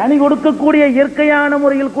 கனி கொடுக்கக்கூடிய இயற்கையான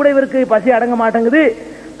முறையில் கூட இவருக்கு பசி அடங்க மாட்டேங்குது.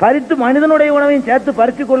 பறித்து மனிதனுடைய உணவையும் சேர்த்து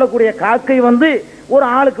பறித்து கொள்ளக்கூடிய காக்கை வந்து ஒரு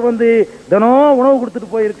ஆளுக்கு வந்து தினம் உணவு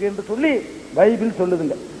கொடுத்துட்டு போயிருக்கு என்று சொல்லி பைபிள்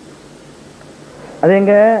சொல்லுதுங்க. அது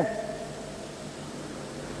எங்க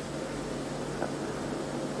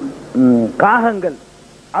காகங்கள்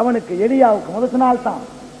அவனுக்கு, எலியாவுக்கு முதல் நாள் தான்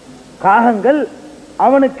காகங்கள்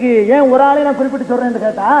அவனுக்கு. ஏன் ஒரு ஆளை நான் குறிப்பிட்டு சொல்றேன்னு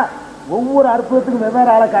கேட்டா, ஒவ்வொரு அற்புதத்துக்கும்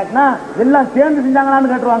வெவ்வேறு ஆளை காட்டினா எல்லாம் சேர்ந்து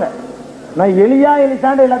செஞ்சாங்களான்னு கேட்டுருவாங்க. நான் எலியா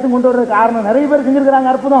எலிசாண்டு எல்லாத்தையும் கொண்டு வர்றது காரணம், நிறைய பேர் செஞ்சிருக்கிறாங்க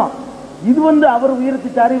அற்புதம். இது வந்து அவர்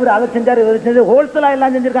உயிர்ப்பிச்சாரு, இவர் அதை செஞ்சாரு, இவர் செஞ்சு ஹோல்சேலா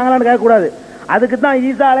எல்லாம் செஞ்சிருக்காங்களான்னு கேட்கக்கூடாது. அதுக்கு தான்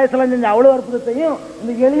ஈசா அலைஹிஸ்ஸலாம் செஞ்ச அவ்வளவு அற்புதத்தையும்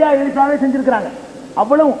இந்த எலியா எலிசாவே செஞ்சிருக்கிறாங்க.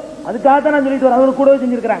 அவ்வளவும் அதுக்காகத்தான் நான் சொல்லிட்டு வரேன், அவரு கூடவே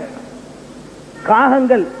செஞ்சிருக்கிறாங்க.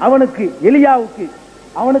 காகங்கள் அவனுக்கு, எலியாவுக்கு,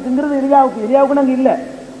 அவனுக்குங்கிறது எலியாவுக்கு, எலியாவுக்கு நாங்க இல்ல,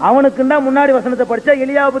 அவனுக்குண்டா முன்னாடி வசனத்தை படிச்சா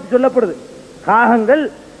எலியாவை பத்தி சொல்லப்படுது. காகங்கள்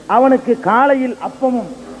அவனுக்கு காலையில் அப்பமும்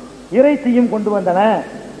இறைச்சியும் கொண்டு வந்தன.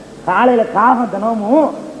 காலையில காகம் தினமும்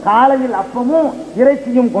காலையில் அப்பமும்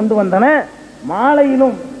இறைச்சியும் கொண்டு வந்தன,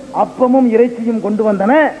 மாலையிலும் அப்பமும் இறைச்சியும் கொண்டு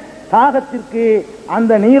வந்தன. காகத்திற்கு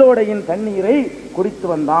அந்த நீரோடையின் தண்ணீரை குடித்து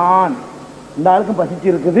வந்தான். இந்த ஆளுக்கும் பசிச்சு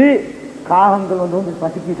இருக்குது. காகங்கள் வந்து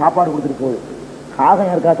பசிக்கு சாப்பாடு கொடுத்துட்டு போகுது. காகம்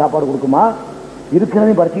யாருக்கா சாப்பாடு கொடுக்குமா?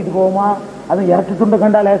 இருக்கிறதையும் பறிச்சுக்கிட்டு போகுமா? அதை இறச்சி துண்டை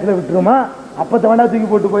கண்டா லேசில் விட்டுருமா? அப்பத்தை வேண்டா தூக்கி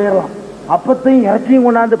போட்டு போயிடலாம். அப்பத்தையும் இறச்சியும்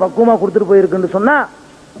கொண்டாந்து பக்குவமா கொடுத்துட்டு போயிருக்குன்னு சொன்னா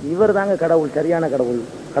இவர் தாங்க கடவுள், சரியான கடவுள்.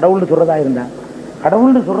 கடவுள்னு சொல்றதா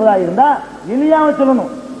இருந்தா எலியாவை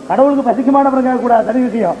சொல்லணும். கடவுளுக்கு பசிக்க மாட்டவங்க கேட்க கூடாது, தனி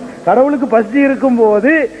விஷயம். கடவுளுக்கு பசி இருக்கும்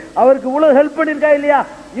போது அவருக்கு இவ்வளவு ஹெல்ப் பண்ணிருக்கா இல்லையா?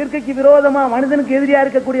 இயற்கைக்கு விரோதமா மனிதனுக்கு எதிரியா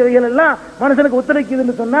இருக்கக்கூடியவைகள் எல்லாம் மனுஷனுக்கு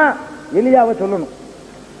ஒத்துழைக்குதுன்னு சொன்னா எலியாவை சொல்லணும்.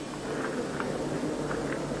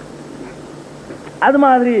 அது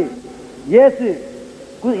மாதிரி இயேசு,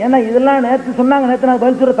 ஏன்னா இதெல்லாம் நேற்று சொன்னாங்க, நேற்று நான்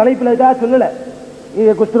பதில் சொல்ற தலைப்பில் இருக்கா சொல்லல.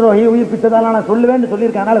 குஷ்டரோகி உயிர்ப்பித்ததால நான் சொல்லுவேன்னு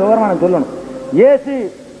சொல்லியிருக்கேன், அதனால விவரமா நான் சொல்லணும். இயேசு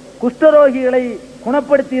குஷ்டரோகிகளை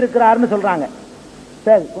குணப்படுத்தி இருக்கிறார்னு சொல்றாங்க.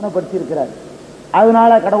 சரி, குணப்படுத்தி இருக்கிறார்,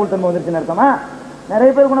 அதனால கடவுள் தன்மை வந்துருச்சுன்னு அர்த்தமா? நிறைய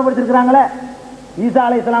பேர் குணப்படுத்திருக்கிறாங்களே. ஈசா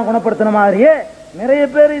அலைஹிஸ்ஸலாம் குணப்படுத்தின மாதிரியே நிறைய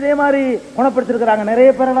பேர் இதே மாதிரி குணப்படுத்திருக்கிறாங்க. நிறைய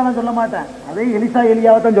பேரெல்லாம் நான் சொல்ல மாட்டேன், அதே எலிசா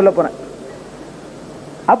எலியாவை தான் சொல்ல போறேன்.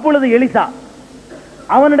 அப்பொழுது எலிசா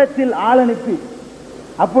அவனிடத்தில்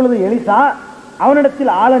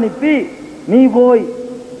ஆள் அனுப்பி நீ போய்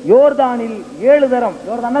யோர்தானில் 7 தரம்,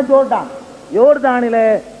 யோர்தானில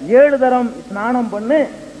 7 தரம் ஸ்நானம் பண்ணு,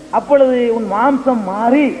 அப்பொழுது உன் மாம்சம்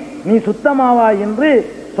மாறி நீ சுத்தமாவா என்று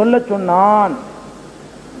சொல்ல சொன்னான்.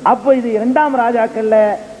 அப்ப இது 2ஆம் ராஜாக்கள்ல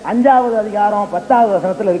 5வது அதிகாரம் 10வது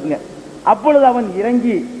வசனத்தில் இருக்குங்க. அப்பொழுது அவன்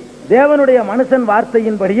இறங்கி தேவனுடைய மனுஷன்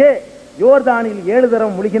வார்த்தையின்படியே யோர்தானில் 7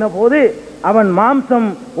 தரம் முழுகின போது அவன் மாம்சம்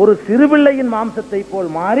ஒரு சிறுபிள்ளையின் மாம்சத்தை போல்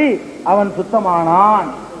மாறி அவன் சுத்தமானான்.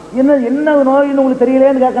 என்ன நோயின்னு உங்களுக்கு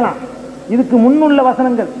தெரியலேன்னு கேட்கலாம். இதுக்கு முன்னுள்ள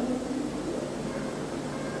வசனங்கள்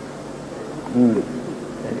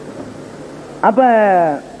அப்ப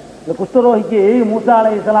இந்த குஷ்டரோகிக்கு மூசா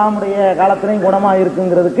அலைஹிஸ்ஸலாமுடைய காலத்திலையும் குணமா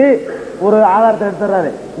இருக்குங்கிறதுக்கு ஒரு ஆதாரத்தை எடுத்துறாரு.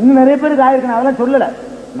 இன்னும் நிறைய பேருக்கு ஆயிருக்கு, அதெல்லாம் சொல்லல.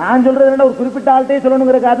 நான் சொல்றது ஒரு குறிப்பிட்ட ஆள்கிட்டே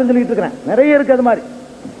சொல்லணுங்கிற காரணம் சொல்லிட்டு இருக்கிறேன். நிறைய இருக்கு அது மாதிரி.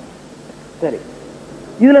 சரி,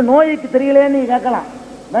 இதுல நோய்க்கு தெரியலேன்னு நீங்க கேட்கலாம்.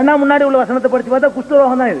 வேணா முன்னாடி உள்ள வசனத்தை படிச்சு பார்த்தா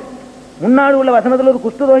குஷ்டரோகம் தான் இது. முன்னாடி உள்ள வசனத்துல ஒரு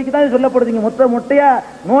குஷ்டரோகிக்கு தான் இது சொல்லப்படுதுங்க. மொட்டையா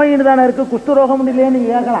நோயின்னு தானே இருக்கு, குஷ்டரோகம் இல்லையே நீங்க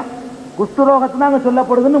கேட்கலாம். குஷ்டரோகத்தை தான் அங்க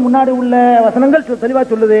சொல்லப்படுதுன்னு முன்னாடி உள்ள வசனங்கள் தெளிவா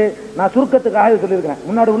சொல்லுது. நான் சுருக்கத்துக்காக சொல்லியிருக்கிறேன்,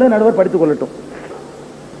 முன்னாடி உள்ள நடுவர் படித்துக் கொள்ளட்டும்.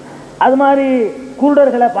 அது மாதிரி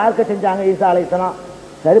குருடர்களை பார்க்க செஞ்சாங்க ஈசா அலைஹிஸ்ஸலாம்.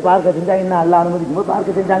 சரி, பார்க்க செஞ்சாங்க, இன்னும் அல்லாஹ் அனுமதிக்கும் போது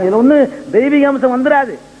பார்க்க செஞ்சாங்க. இதுல ஒண்ணு தெய்வீக அம்சம்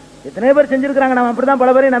வந்துடாது. எத்தனை பேர் செஞ்சிருக்கிறாங்க, நம்ம அப்படிதான்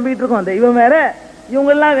பல பேரையும் நம்பிக்கிட்டு இருக்கோம். தெய்வம் வேற,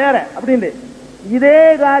 இவங்க எல்லாம் வேற அப்படின்னு. இதே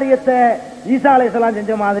காரியத்தை ஈசா அலைஹிஸ்ஸலாம்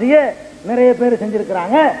செஞ்ச மாதிரியே நிறைய பேர்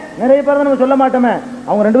செஞ்சிருக்கிறாங்க. நிறைய பேர் நம்ம சொல்ல மாட்டோமே,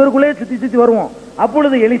 அவங்க ரெண்டு பேருக்குள்ளே சுத்தி சுத்தி வருவோம்.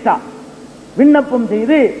 அப்பொழுது எலிசா விண்ணப்பம்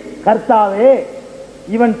செய்து, கர்த்தாவே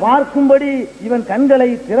இவன் பார்க்கும்படி இவன் கண்களை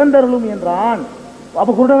திறந்தருளும் என்றான்.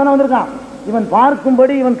 அப்ப குருடனான வந்திருக்கான். இவன்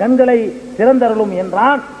பார்க்கும்படி இவன் கண்களை திறந்தருளும்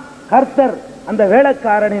என்றான். கர்த்தர் அந்த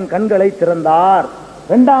வேலைக்காரனின் கண்களை திறந்தார்.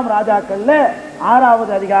 2ஆம் ராஜாக்கள்ல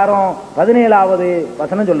 6வது அதிகாரம் 17வது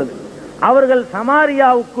வசனம் சொல்லுது. அவர்கள்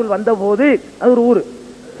சமாரியாவுக்குள் வந்தபோது, அது ஒரு ஊரு,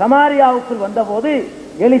 சமாரியாவுக்குள் வந்தபோது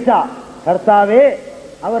எலிசா, கர்த்தாவே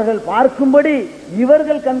அவர்கள் பார்க்கும்படி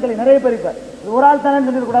இவர்கள் கண்களை, நிறைய பேர் இப்ப ஒரு ஆள் தானே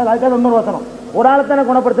சொல்லிடக்கூடாது, அதுக்காக இன்னொரு வசனம், ஒரு ஆள் தானே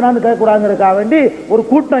குணப்படுத்தினான்னு கேட்கக்கூடாதுங்கிறதுக்காக வேண்டி ஒரு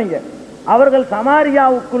கூட்டம் இங்க. அவர்கள்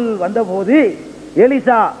சமாரியாவுக்குள் வந்தபோது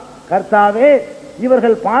எலிசா, கர்த்தாவே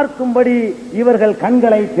இவர்கள் பார்க்கும்படி இவர்கள்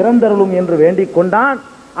கண்களை திறந்தருளும் என்று வேண்டிக் கொண்டான்.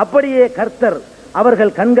 அப்படியே கர்த்தர்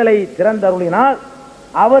அவர்கள் கண்களை திறந்தருளினார்.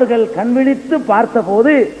 அவர்கள் கண்விழித்து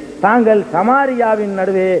பார்த்தபோது தாங்கள் சமாரியாவின்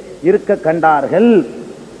நடுவே இருக்க கண்டார்கள்.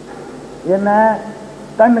 என்ன,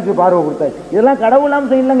 கண்ணுக்கு பார்வை கொடுத்தாச்சு. இதெல்லாம் கடவுள்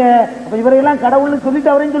அம்சம் இல்லைங்க. அப்ப இவரையெல்லாம் கடவுள்னு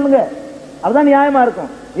சொல்லிட்டு அவரையும் சொல்லுங்க, அதுதான் நியாயமா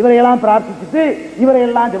இருக்கும். இவரையெல்லாம் பிரார்த்திச்சுட்டு,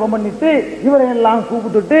 இவரையெல்லாம் ஜெபம் பண்ணிட்டு, இவரையெல்லாம்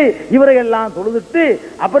கூப்பிட்டுட்டு, இவரையெல்லாம் தொழுதுட்டு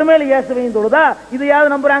அப்புறமேல இயேசுவையும் தொழுதா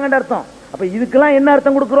இதையாவது நம்புறாங்கன்னு அர்த்தம். அப்ப இதுக்கெல்லாம் என்ன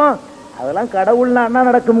அர்த்தம் கொடுக்குறோம்? அதெல்லாம் கடவுள்னா என்ன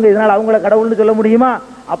நடக்குங்க, இதனால அவங்கள கடவுள்னு சொல்ல முடியுமா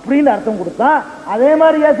அப்படின்னு அர்த்தம் கொடுத்தா அதே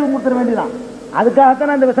மாதிரி இயேசு கொடுத்துட வேண்டியதான். அதுக்காகத்தான்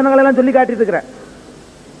நான் இந்த வசனங்கள் எல்லாம் சொல்லி காட்டிட்டு இருக்கிறேன்.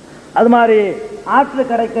 அது மாதிரி ஆற்று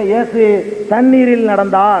கரைக்க இயேசு தண்ணீரில்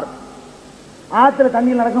நடந்தார். ஆற்றுல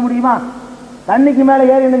தண்ணீர் நடக்க முடியுமா? தண்ணிக்கு மேல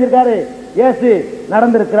ஏறி நினைஞ்சிருக்காரு இயேசு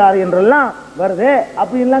நடந்திருக்கிறார் என்றெல்லாம் வருது.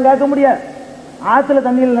 அப்படி எல்லாம் கேட்க முடியாது. ஆற்றுல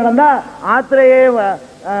தண்ணீர் நடந்தா ஆற்றுலையே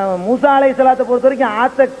மூசா அலைஹிஸ்ஸலாத்தை பொறுத்த வரைக்கும்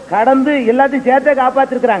ஆற்றை கடந்து எல்லாத்தையும் சேர்த்தே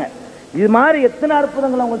காப்பாத்திருக்கிறாங்க. இது மாதிரி எத்தனை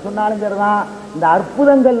அற்புதங்கள் அவங்க சொன்னாலும் சரிதான், இந்த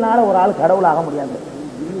அற்புதங்கள்னால ஒரு ஆள் கடவுள் ஆக முடியாது.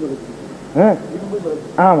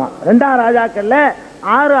 ஆமா, 2ஆம் ராஜாக்கள்ல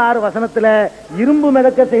 6 வசனத்துல இரும்பு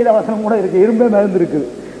மிதக்க செய்த வசனம் கூட இருக்கு. இரும்பே மிதந்திருக்கு.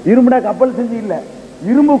 இரும்புனா கப்பல் செஞ்சு இல்ல,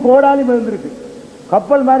 இரும்பு கோடாலி மிதந்திருக்கு.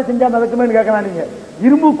 கப்பல் மாதிரி செஞ்சா மிதக்குமேன்னு கேட்கலாம் நீங்க.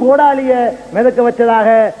 இரும்பு கோடாலிய மிதக்க வச்சதாக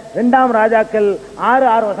 2ஆம் ராஜாக்கள்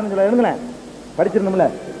 6 வசனம் சொல்ல எழுதுங்களேன், படிச்சிருந்தோம்ல.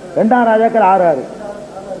 2ஆம் ராஜாக்கள் 6.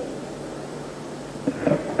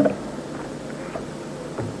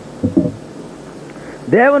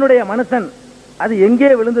 தேவனுடைய மனுஷன் அது எங்கே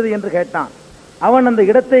விழுந்தது என்று கேட்டான். அவன் அந்த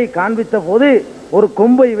இடத்தை காண்பித்த போது ஒரு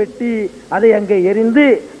கொம்பை வெட்டி அதை அங்கே எரிந்து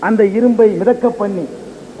அந்த இரும்பை மிதக்க பண்ணி,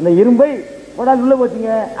 அந்த இரும்பை உள்ள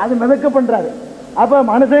போச்சுங்க, அது மிதக்க பண்றாரு. அப்ப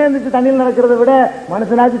மனுஷன் இருந்துச்சு தண்ணியில் நடக்கிறத விட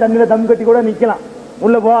மனுஷனாச்சு தண்ணியில தம் கட்டி கூட நிக்கலாம்,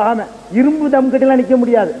 உள்ள போகாம. இரும்பு தம் கட்டிலாம் நிக்க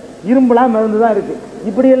முடியாது, இரும்புலாம் மிதந்துதான் இருக்கு.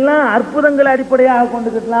 இப்படி எல்லாம் அற்புதங்களை அடிப்படையாக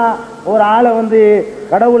கொண்டுகிட்டுலாம் ஒரு ஆளை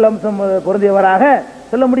கடவுள் அம்சம் பொருந்தியவராக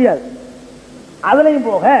சொல்ல முடியாது. அதுலயும்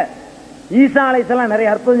போக ஈசா அலைஹிஸ்ஸலாம்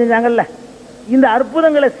நிறைய அற்புதம் செஞ்சாங்கல்ல. இந்த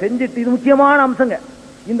அற்புதங்களை செஞ்சுட்டு, இது முக்கியமான அம்சங்க,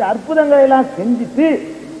 இந்த அற்புதங்களை எல்லாம் செஞ்சுட்டு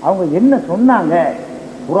அவங்க என்ன சொன்னாங்க?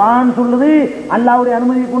 குர்ஆன் சொல்லுது அல்லாஹ்வுடைய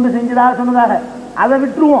அனுமதியை கொண்டு செஞ்சதாக சொன்னதாக. அதை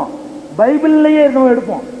விட்டுருவோம், பைபிள்லயே நம்ம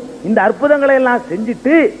எடுப்போம். இந்த அற்புதங்களை எல்லாம்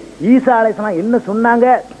செஞ்சுட்டு ஈசா அலைஹிஸ்ஸலாம் என்ன சொன்னாங்க?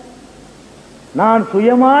 நான்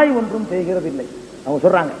சுயமாய் ஒன்றும் செய்கிறதில்லை. அவங்க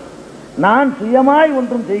சொல்றாங்க, நான் சுயமாய்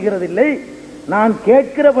ஒன்றும் செய்கிறதில்லை, நான்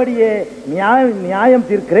கேட்கிறபடியே நியாயம்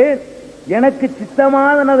தீர்க்கிறேன். எனக்கு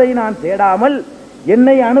சித்தமானதை நான் தேடாமல்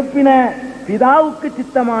என்னை அனுப்பின பிதாவுக்கு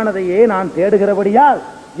சித்தமானதையே நான் தேடுகிறபடியால்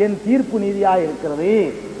என் தீர்ப்பு நீதியா இருக்கிறது.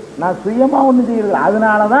 நான் சுயமா ஒன்றும் செய்யறது,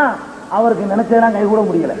 அதனாலதான் அவருக்கு நினைச்சதெல்லாம் கைகூட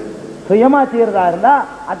முடியல. சுயமா செய்யறதா இருந்தா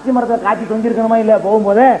அத்தி மரத்தை காட்சி தொங்கிருக்கணுமா இல்ல?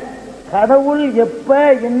 போகும்போதே கடவுள் எப்ப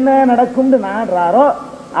என்ன நடக்கும்னு நாடுறாரோ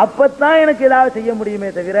அப்பத்தான் எனக்கு ஏதாவது செய்ய முடியுமே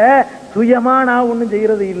தவிர சுயமா நான் ஒன்றும்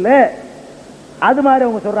செய்யறது இல்லை. அது மாதிரி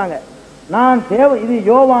அவங்க சொல்றாங்க. நான் இது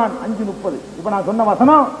யோவான் 5:30. இப்ப நான் சொன்ன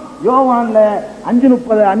வசனம் யோவான்ல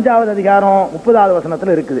 5:30, 5வது அதிகாரம் 30வது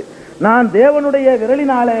வசனத்துல இருக்குது. நான் தேவனுடைய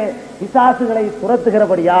விரலினாலே பிசாசுகளை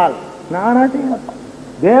துரத்துகிறபடியால் நானா செய்ய மாட்டேன்.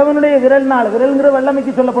 தேவனுடைய விரல்னால, விரல்ங்கிற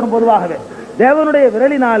வல்லமைக்கு சொல்லப்படும் பொதுவாகவே தேவனுடைய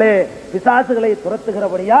விரலினாலே பிசாசுகளை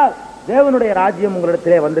துரத்துகிறபடியால் தேவனுடைய ராஜ்யம்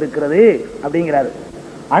உங்களிடத்திலே வந்திருக்கிறது அப்படிங்கிறாரு.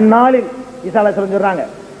 அந்நாளில் ஈசா அலைஹிஸ்ஸலாம் சொல்றாங்க,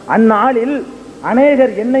 அந்நாளில்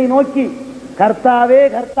அநேகர் என்னை நோக்கி கர்த்தாவே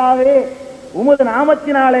கர்த்தாவே உமது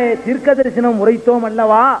நாமத்தினாலே தீர்க்க தரிசனம் உரைத்தோம்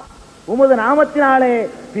அல்லவா, உமது நாமத்தினாலே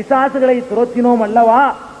பிசாசுகளை துரத்தினோம் அல்லவா,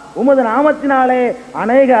 உமது நாமத்தினாலே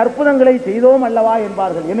அநேக அற்புதங்களை செய்தோம் அல்லவா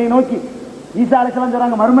என்பார்கள். என்னை நோக்கி ஈசா அலைஹிஸ்ஸலாம்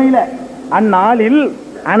சொல்றாங்க, மறுமையில அந்நாளில்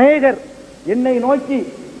அநேகர் என்னை நோக்கி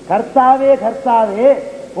கர்த்தாவே கர்த்தாவே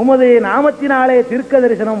உமது நாமத்தினாலே தீர்க்க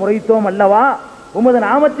தரிசனம் உரைத்தோம் அல்லவா, உமது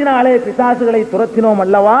நாமத்தினாலே பிசாசுகளை துரத்தினோம்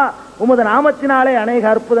அல்லவா, உமது நாமத்தினாலே அநேக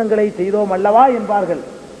அற்புதங்களை செய்தோம் அல்லவா என்பார்கள்.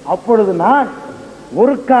 அப்பொழுது நான்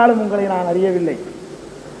ஒரு காலம் உங்களை நான் அறியவில்லை,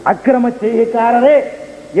 அக்கிரம செய்கைக்காரரே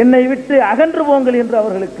என்னை விட்டு அகன்று போங்கள் என்று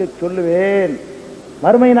அவர்களுக்கு சொல்லுவேன்.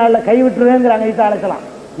 மறுமை நாளில் கைவிட்டுருவேங்கிறாங்க ஈசா அலைஹிஸ்ஸலாம்.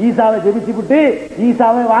 ஈசாவை ஜெபிச்சு விட்டு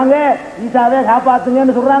ஈசாவை வாங்க ஈசாவை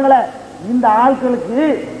காப்பாத்துங்கன்னு சொல்றாங்களே, இந்த ஆட்களுக்கு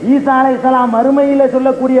ஈசா அலைஹிஸ்ஸலாம் மறுமையில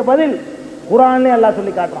சொல்லக்கூடிய பதில் குர்ஆன்லயே அல்லாஹ்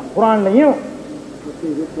சொல்லி காட்டுறான். குர்ஆன்லயும்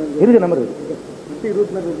இருக்கு நம்பர்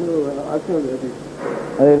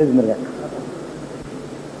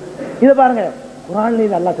இத பாருங்க,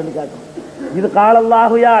 குர்ஆன்லயே அல்லாஹ் சொல்லி காட்டுறான். இது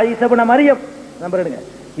காலல்லாஹு யா ஈஸா இப்னு மரியம், நம்பர் எடுங்க.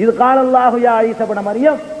 இது காலல்லாஹு யா ஈஸா இப்னு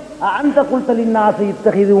மரியம் அந்த குல்த லின்னாஸி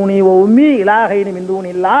இத்தகிதுனி வ உம்மி இலாஹைனி மின்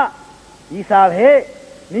தூனில்லாஹ். ஈசாவே,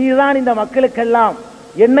 நீதான் இந்த மக்களுக்கெல்லாம்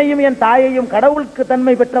என்னையும் என் தாயையும் கடவுளுக்கு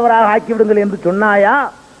தன்மை பெற்றவராக ஆக்கிவிடுங்கள் என்று சொன்னாயா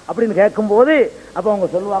அப்படின்னு கேட்கும்போது அப்ப அவங்க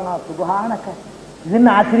சொல்லுவாங்க, சுப்ஹானக, இது என்ன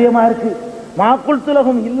ஆச்சரியமா இருக்கு, மாக்குல்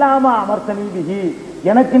துலகும் இல்லாம அமர்த்தனி பிஹி,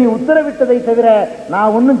 எனக்கு நீ உத்தரவிட்டதை தவிர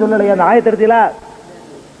நான் ஒன்னும் சொல்லலையே. அந்த ஆயத்தெடுத்தீல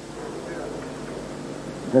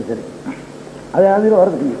சரி, அது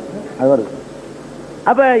வருது, அது வருது.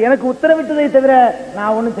 அப்ப எனக்கு உத்தரவிட்டதை தவிர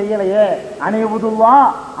நான் ஒன்னும் செய்யலையே. அனைவதுவா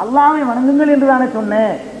அல்லாஹ்வை வணங்குங்கள் என்று தானே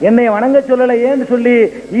சொன்னேன், என்னை வணங்க சொல்லலையேன்னு சொல்லி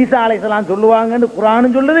ஈசா அலைஹிஸ்ஸலாம் சொல்லுவாங்கன்னு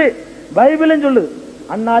குர்ஆனும் சொல்லுது, பைபிளும் சொல்லுது.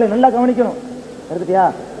 அந்நாளை நல்லா கவனிக்கணும். எடுத்துட்டியா?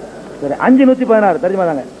 சரி, 5:116 தெரியுமா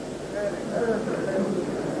தாங்க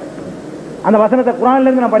அந்த வசனத்தை குர்ஆன்ல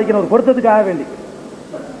இருந்து நான் படிக்கணும் ஒரு பொருத்தத்துக்காக வேண்டி.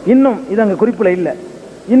 இன்னும் இது அங்க குறிப்புல இல்ல.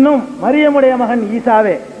 இன்னும் மரியமுடைய மகன்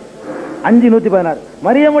ஈசாவே, 5:116,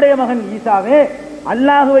 மரியமுடைய மகன் ஈசாவே,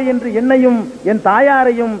 அல்லாஹுவை என்று என்னையும் என்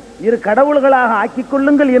தாயாரையும் இரு கடவுள்களாக ஆக்கிக்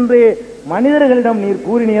கொள்ளுங்கள் என்று மனிதர்களிடம் நீர்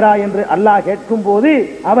கூறினீரா என்று அல்லாஹ் கேட்கும் போது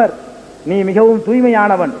அவர், நீ மிகவும்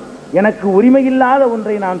தூய்மையானவன், எனக்கு உரிமையில்லாத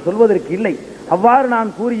ஒன்றை நான் சொல்வதற்கு இல்லை, அவ்வாறு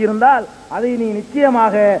நான் கூறியிருந்தால் அதை நீ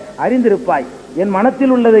நிச்சயமாக அறிந்திருப்பாய், என்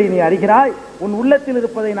மனத்தில் உள்ளதை நீ அறிகிறாய், உன் உள்ளத்தில்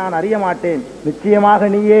இருப்பதை நான் அறிய மாட்டேன், நிச்சயமாக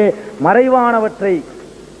நீயே மறைவானவற்றை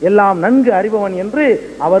எல்லாம் நன்கு அறிபவன் என்று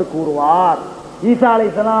அவர் கூறுவார். ஈசா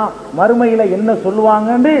அலைஹிஸ்ஸலாம் மறுமையில என்ன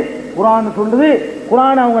சொல்லுவாங்கன்னு குர்ஆன் சொல்லுது.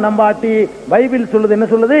 குர்ஆன் அவங்க நம்பாட்டி பைபிள் சொல்லுது. என்ன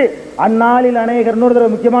சொல்லுது? அந்நாளில் அநேகர், இன்னொரு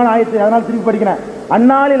தடவை முக்கியமான ஆயத்து, அதனால் திருப்பி படிக்கிறேன்.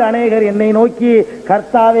 அந்நாளில் அநேகர் என்னை நோக்கி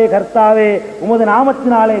கர்த்தாவே கர்த்தாவே உமது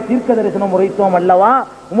நாமத்தினாலே தீர்க்க தரிசனம் உரைத்தோம் அல்லவா,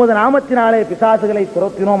 உமது நாமத்தினாலே பிசாசுகளை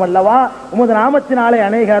துரத்தினோம் அல்லவா, உமது நாமத்தினாலே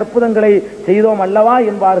அநேக அற்புதங்களை செய்தோம் அல்லவா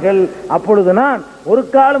என்பார்கள். அப்பொழுது நான் ஒரு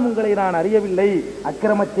காலம் உங்களை நான் அறியவில்லை,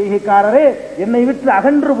 அக்கிரம செய்கைக்காரரே என்னை விட்டு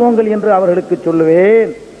அகன்று போங்கள் என்று அவர்களுக்கு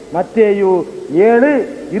சொல்லுவேன். மத்தேயு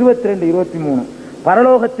 7:22-23.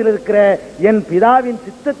 பரலோகத்தில் இருக்கிற என் பிதாவின்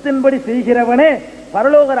சித்தத்தின்படி செய்கிறவனே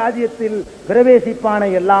பரலோக ராஜ்யத்தில் பிரவேசிப்பானே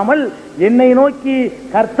அல்லாமல் என்னை நோக்கி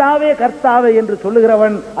கர்த்தாவே கர்த்தாவே என்று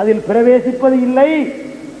சொல்லுகிறவன் அதில் பிரவேசிப்பது இல்லை.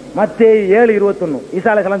 மத்தேயு 7:21. ஈசா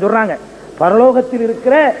அலைஹிஸ்ஸலாம் சொல்றாங்க, பரலோகத்தில்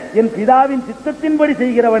இருக்கிற என் பிதாவின் சித்தத்தின்படி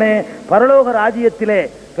செய்கிறவனே பரலோக ராஜ்யத்திலே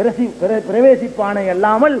பிரவேசிப்பானே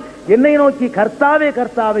அல்லாமல் என்னை நோக்கி கர்த்தாவே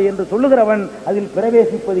கர்த்தாவே என்று சொல்லுகிறவன் அதில்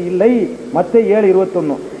பிரவேசிப்பது இல்லை. மத்தேயு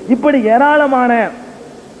 7:21. இப்படி ஏராளமான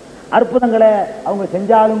அற்புதங்களை அவங்க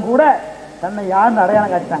செஞ்சாலும் கூட தன்னை யாருன்னு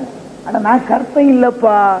அடையாளம் காட்டிட்டாங்க. ஆனா நான் கர்த்தம்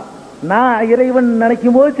இல்லப்பா, நான் இறைவன்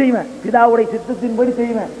நினைக்கும் போது செய்வேன், பிதாவுடைய சித்தத்தின்படி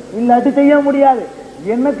செய்வேன், இல்லாட்டி செய்ய முடியாது,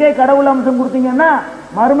 எனக்கே கடவுள் அம்சம் கொடுத்தீங்கன்னா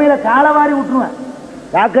மறுமையில காலவாரி விட்டுருவேன்,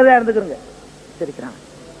 ஜாக்கிரதையா இருந்துக்கிறங்க சரிக்கிறான்.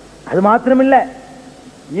 அது மாத்திரமில்ல,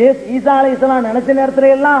 ஈசா அலைஹிஸ்ஸலாம் நினைச்ச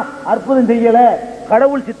நேரத்துல எல்லாம் அற்புதம் செய்யல,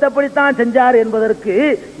 கடவுள் சித்தப்படித்தான் செஞ்சார் என்பதற்கு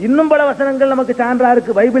இன்னும் பல வசனங்கள் நமக்கு சான்றா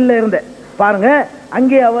இருக்கு பைபிள்ல இருந்த. பாருங்க,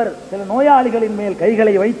 அங்கே அவர் சில நோயாளிகளின் மேல்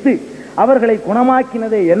கைகளை வைத்து அவர்களை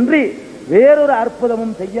குணமாக்கினதே என்று வேறொரு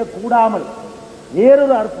அற்புதமும்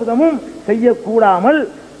செய்யக்கூடாமல்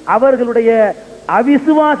அவர்களுடைய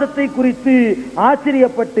அவிசுவாசத்தை குறித்து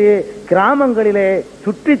ஆச்சரியப்பட்டு கிராமங்களிலே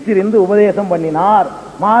சுற்றி திரிந்து உபதேசம் பண்ணினார்.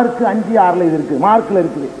 மார்க் 5:6 இது இருக்கு, மார்க்ல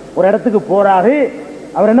இருக்குது. ஒரு இடத்துக்கு போறாரு,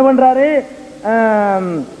 அவர் என்ன பண்றாரு,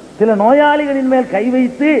 சில நோயாளிகளின் மேல் கை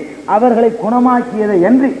வைத்து அவர்களை குணமாக்கியதை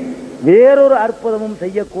என்று வேறொரு அற்புதமும்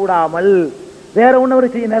செய்யக்கூடாமல் வேற ஒன்று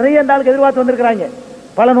செய்ய நிறைய நாளுக்கு எதிர்பார்த்து வந்திருக்கிறாங்க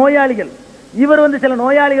பல நோயாளிகள். இவர் சில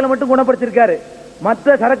நோயாளிகளை மட்டும் குணப்படுத்திருக்காரு,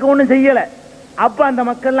 மற்ற சரக்கு ஒண்ணும் செய்யல. அப்ப அந்த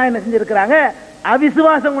மக்கள்லாம் என்ன செஞ்சிருக்கிறாங்க,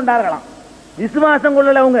 அவிசுவாசம் கொண்டார்களாம். விசுவாசம்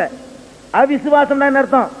கொள்ளல அவங்க. அவிசுவாசம் தான்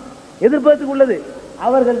அர்த்தம், எதிர்பார்த்துக்கு உள்ளது.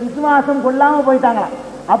 அவர்கள் விசுவாசம் கொள்ளாம போயிட்டாங்களாம்.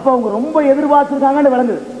 அப்ப அவங்க ரொம்ப எதிர்பார்த்திருக்காங்கன்னு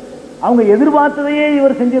விளங்குது. அவங்க எதிர்பார்த்ததையே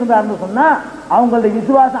இவர் செஞ்சிருந்தாருன்னு சொன்னா அவங்களுடைய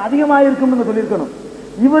விசுவாசம் அதிகமாயிருக்கும் சொல்லியிருக்கணும்.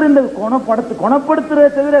 இவர் இந்த குணப்படுத்துறதை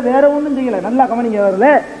தவிர வேற ஒன்றும் செய்யல. நல்லா கவனிங்க, அவர்ல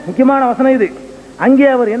முக்கியமான வசனம் இது. அங்கே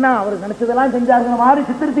அவர் என்ன, அவர் நினைச்சதெல்லாம் செஞ்சாருங்கிற மாதிரி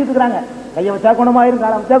சித்தரித்து இருக்கிறாங்க. கையை வச்சா குணமாயிரும்,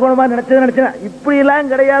 காலை வச்சா குணமாயிரும், நினைச்சேன் இப்படி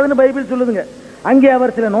எல்லாம் கிடையாதுன்னு பைபிள் சொல்லுதுங்க. அங்கே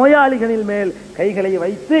அவர் சில நோயாளிகளின் மேல் கைகளை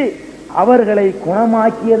வைத்து அவர்களை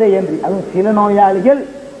குணமாக்கியதை என்று, அதுவும் சில நோயாளிகள்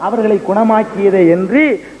அவர்களை குணமாக்கியதை என்று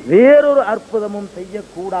வேறொரு அற்புதமும்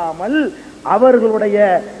செய்யக்கூடாமல் அவர்களுடைய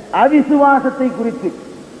அவிசுவாசத்தை குறித்து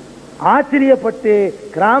ஆச்சரியப்பட்டு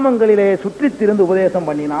கிராமங்களிலே சுற்றித் திரிந்து உபதேசம்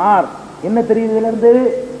பண்ணினார். என்ன தெரியுது இதுல இருந்து?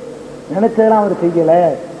 நினைச்சதெல்லாம் அவர் செய்யல,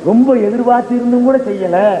 ரொம்ப எதிர்பார்த்து இருந்தும் கூட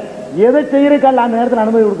செய்யல. எதை செய்யறதுக்கு அந்த நேரத்தில்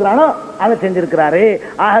அனுமதி கொடுக்கிறானோ அதை செஞ்சிருக்கிறாரு.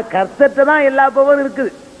 ஆக கர்த்தர்ட்ட தான் எல்லா பவரும்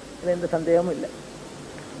இருக்குது, எந்த சந்தேகமும் இல்லை.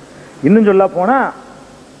 இன்னும் சொல்ல போனா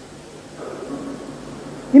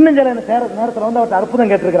இன்னும் சில நேரத்தில் அவர்கிட்ட அற்புதம்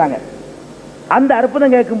கேட்டிருக்கிறாங்க. அந்த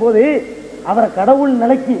அற்புதம் கேட்கும் போது அவரை கடவுள்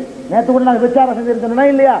நிலைக்கு, நேற்று கூட நான் விசாரம் செஞ்சிருந்தேன்னா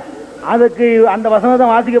இல்லையா, அதுக்கு அந்த வசனத்தை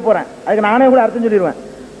வாசிக்க போறேன். அதுக்கு நானே கூட அர்த்தம் சொல்லிடுவேன்.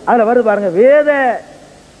 அதுல வருது பாருங்க, வேத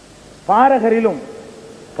பாரகரிலும்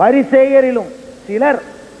பரிசேயரிலும் சிலர்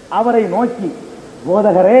அவரை நோக்கி,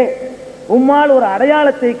 போதகரே, உம்மால் ஒரு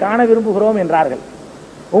அடையாளத்தை காண விரும்புகிறோம் என்றார்கள்.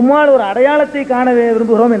 உம்மால் ஒரு அடையாளத்தை காண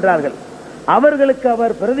விரும்புகிறோம் என்றார்கள். அவர்களுக்கு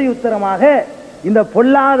அவர் பிரதியுத்தரமாக, இந்த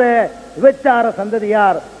பொல்லாத விபச்சார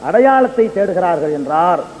சந்ததியார் அடையாளத்தை தேடுகிறார்கள்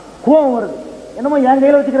என்றார். கோபம் வருது. என்னமோ என்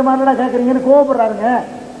கையில் வச்சுக்கிற மாதிரி கேட்கறீங்கன்னு கோபப்படுறாருங்க.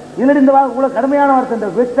 இல்லை, இந்த கூட கடுமையான வார்த்தை. இந்த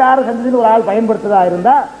விபச்சார சந்ததின்னு ஒரு ஆள் பயன்படுத்துதா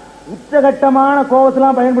இருந்தா உச்சகட்டமான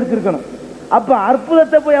கோபத்தெல்லாம் பயன்படுத்தி இருக்கணும். அப்ப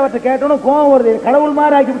அற்புதத்தை போய் அவர்கிட்ட கேட்டோன்னு கோபம் வருது, கடவுள்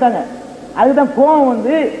மாதிரி ஆக்கிவிட்டாங்க. அதுதான் கோபம்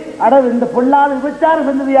இந்த பொல்லாத விபச்சார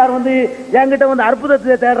சந்ததியார் என்கிட்ட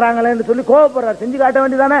அற்புதத்தை தேடுறாங்களேன்னு சொல்லி கோபப்படுறாரு. செஞ்சு காட்ட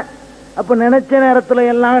வேண்டியதானே. அப்ப நினைச்ச நேரத்துல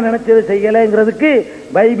எல்லாம் நினைச்சது செய்யலைங்கிறதுக்கு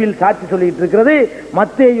பைபிள் சாட்சி சொல்லிட்டு இருக்கிறது.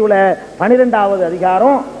 மத்தேயுல 12வது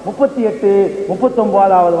அதிகாரம் 38,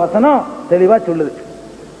 39வது வசனம் தெளிவா சொல்லுது.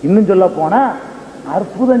 இன்னும் சொல்ல போனா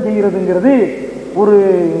அற்புதம் செய்யறதுங்கிறது ஒரு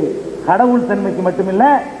கடவுள் தன்மைக்கு மட்டுமில்ல,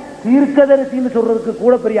 தீர்க்கதரிசின்னு சொல்றதுக்கு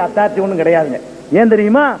கூட பெரிய அத்தாட்சி ஒன்றும் கிடையாதுங்க. ஏன்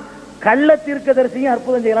தெரியுமா? கள்ள தீர்க்கதரிசியும்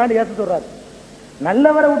அற்புதம் செய்யலாம்னு ஏசு சொல்றாரு.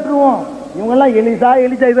 நல்லவரை விட்டுருவோம், இவங்கெல்லாம் எலிசா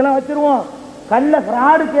இதெல்லாம் வச்சிருவோம். கள்ள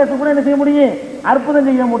ஃப்ராடு கேஸ் கூட என்ன செய்ய முடியும்? அற்புதம்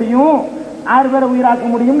செய்ய முடியும், 6 பேரை உயிராக்க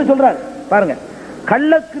முடியும்னு சொல்றாரு. பாருங்க,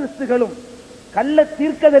 கள்ள கிறிஸ்துகளும் கள்ள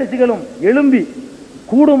தீர்க்கதரிசிகளும் எழும்பி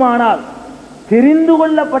கூடுமானால் தெரிந்து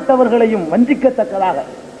கொள்ளப்பட்டவர்களையும் வஞ்சிக்கத்தக்கதாக,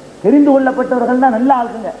 தெரிந்து கொள்ளப்பட்டவர்கள் தான் நல்ல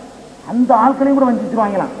ஆளுங்க, அந்த ஆட்களையும் கூட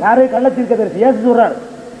வஞ்சிச்சுவாங்களாம். யாரு? கள்ள தீர்க்கதரிசி. ஏசு சொல்றாரு,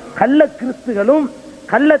 கள்ள கிறிஸ்துகளும்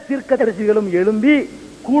கள்ள தீர்க்கதரிசிகளும் எழும்பி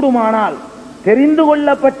கூடுமானால் தெரிந்து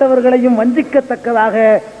கொள்ளப்பட்டவர்களையும் வஞ்சிக்கத்தக்கதாக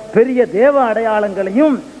பெரிய தேவ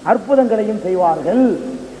அடையாளங்களையும் அற்புதங்களையும் செய்வார்கள்.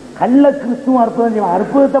 கள்ள கிறிஸ்துவும் அற்புதம் செய்வான்.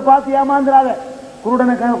 அற்புதத்தை பார்த்து ஏமாந்துறாத.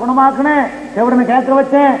 குருடனை குணமாக்குனேன், செவடனை கேட்க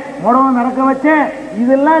வச்சேன், முடவனை நடக்க வச்சேன்,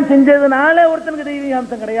 இதெல்லாம் செஞ்சதுனால ஒருத்தனுக்கு தெய்வீக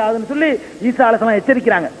அம்சம் கிடையாதுன்னு சொல்லி ஈசா அலைஹிஸ்ஸலாம்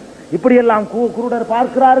எச்சரிக்கிறாங்க. இப்படியெல்லாம் குருடர்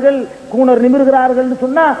பார்க்கிறார்கள், கூணர் நிமிர்கிறார்கள்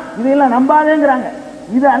சொன்னா இதையெல்லாம் நம்பாதேங்கிறாங்க.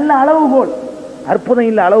 இது அல்ல அளவுகோல், அற்புதம்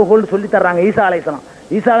இல்ல அளவுகோல் சொல்லி தர்றாங்க ஈசா அலைஹிஸ்ஸலாம்.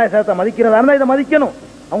 ஈசா அலைஹிஸ்ஸலாத்தை மதிக்கிறதா இருந்தா இதை மதிக்கணும்.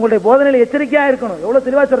 அவங்களுடைய போதனையில எச்சரிக்கையா இருக்கணும். எவ்வளவு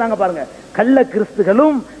தெளிவா சொல்றாங்க பாருங்க. கள்ள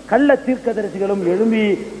கிறிஸ்துகளும் கள்ள தீர்க்கதரிசிகளும் எழும்பி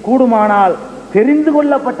கூடுமானால் தெரிந்து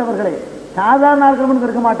கொள்ளப்பட்டவர்களை, சாதாரண ஆட்கள்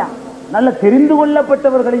இருக்க மாட்டான், நல்ல தெரிந்து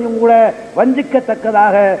கொள்ளப்பட்டவர்களையும் கூட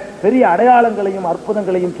வஞ்சிக்கத்தக்கதாக பெரிய அடையாளங்களையும்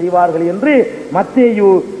அற்புதங்களையும் செய்வார்கள் என்று மத்தேயு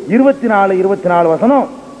 24 வசனம்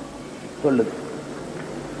சொல்லுது.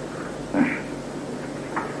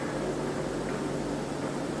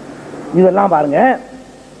 இதெல்லாம் பாருங்க.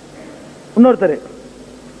 இன்னொருத்தர்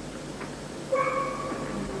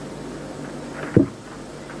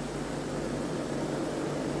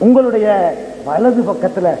உங்களுடைய வலது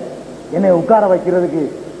பக்கத்துல என்னை உட்கார வைக்கிறதுக்கு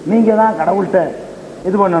நீங்க தான் கடவுள்கிட்ட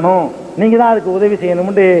இது பண்ணணும், நீங்க தான் அதுக்கு உதவி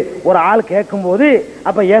செய்யணும்னு ஒரு ஆள் கேட்கும் போது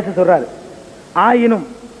அப்ப இயேசு சொல்றாரு, ஆயினும்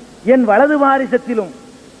என் வலது வாரிசத்திலும்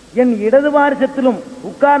என் இடது வாரிசத்திலும்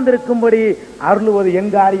உட்கார்ந்திருக்கும்படி அருளுவது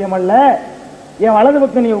என் காரியம் அல்ல. என் வலது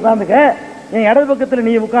பக்கம் நீ உட்கார்ந்துக்க, என் இடது பக்கத்தில்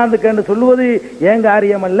நீ உட்கார்ந்துக்க சொல்லுவது என்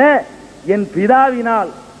காரியம் அல்ல. என்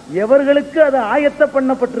பிதாவினால் எவர்களுக்கு அது ஆயத்தம்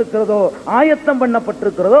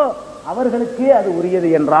பண்ணப்பட்டிருக்கிறதோ அவர்களுக்கே அது உரியது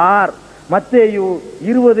என்றார். மத்தேயு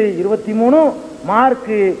 20:23,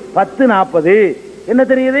 மார்க்கு 10:40. என்ன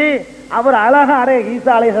தெரியுது? அவர் அழகா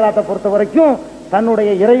ஈசா அலைஹிஸ்ஸலாத்தை பொறுத்த வரைக்கும்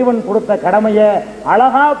தன்னுடைய இறைவன் கொடுத்த கடமையை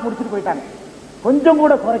அழகா முடிச்சுட்டு போயிட்டாங்க. கொஞ்சம்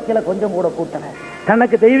கூட குறைக்கல, கொஞ்சம் கூட கூட்டல.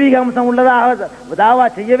 தனக்கு தெய்வீக அம்சம் உள்ளதாக தாவா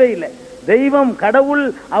செய்யவே இல்லை. தெய்வம் கடவுள்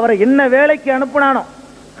அவரை என்ன வேலைக்கு அனுப்புனானோ,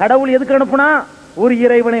 கடவுள் எதுக்கு அனுப்புனா, ஒரு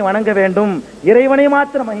இறைவனை வணங்க வேண்டும், இறைவனை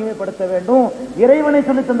மாத்திரம் மகிமைப்படுத்த வேண்டும், இறைவனை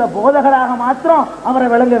சொல்லி தந்த போதகராக மாத்திரம் அவரை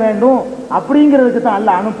விளங்க வேண்டும் அப்படிங்கிறதுக்கு தான்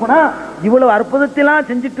அல்லாஹ் அனுப்புனா. இவ்வளவு அற்புதத்தெல்லாம்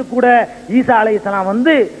செஞ்சுட்டு கூட ஈசா அலைஹிஸ்ஸலாம்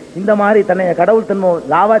வந்து இந்த மாதிரி தன்னை கடவுள் தன்மை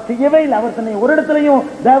தாவா செய்யவே இல்லை. அவர் தன்னை ஒரு இடத்துலையும்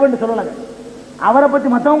தேவன்னு சொல்லலைங்க. அவரை பத்தி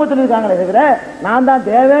மற்றவங்க சொல்லியிருக்காங்களே தவிர நான் தான்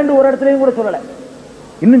தேவேண்டு ஒரு இடத்துலையும் கூட சொல்லலை.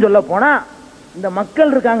 இன்னும் சொல்ல போனா இந்த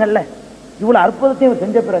மக்கள் இருக்காங்கல்ல, இவ்வளவு அற்புதத்தையும்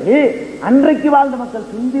செஞ்ச பிறகு அன்றைக்கு வாழ்ந்த மக்கள்,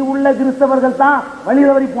 சிந்தி உள்ள கிறிஸ்தவர்கள் தான் வழி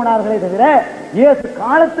தவறி போனார்களே தவிர இயேசு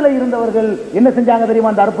காலத்தில் இருந்தவர்கள் என்ன செஞ்சாங்க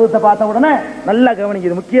தெரியுமா? அந்த அற்புதத்தை பார்த்த உடனே நல்லா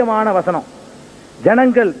கவனிக்குது, முக்கியமான வசனம்.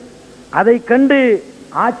 ஜனங்கள் அதை கண்டு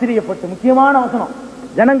ஆச்சரியப்பட்டு, முக்கியமான வசனம்,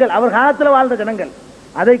 ஜனங்கள் அவர் காலத்தில் வாழ்ந்த ஜனங்கள்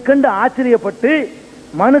அதை கண்டு ஆச்சரியப்பட்டு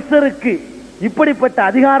மனுஷருக்கு இப்படிப்பட்ட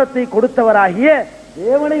அதிகாரத்தை கொடுத்தவராகிய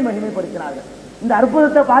தேவனை மகிமைப்படுத்தினார்கள். இந்த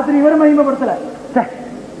அற்புதத்தை பார்த்து இவரை மகிமைப்படுத்தல,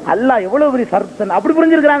 அல்லாஹ் எவ்வளவு பெரிய சர்த்தன் அப்படி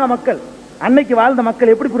புரிஞ்சிருக்கிறாங்க மக்கள். அன்னைக்கு வாழ்ந்த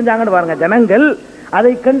மக்கள் எப்படி புரிஞ்சாங்கன்னு பாருங்க. ஜனங்கள்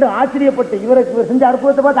அதை கண்டு ஆச்சரியப்பட்டு இவருக்கு செஞ்ச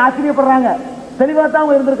அற்புதத்தை பார்த்து ஆச்சரியப்படுறாங்க. தெளிவா தான்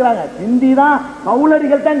அவங்க இருந்திருக்கிறாங்க. ஹிந்தி தான்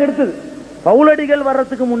பவுலடிகள் தான் கெடுத்தது. பவுலடிகள்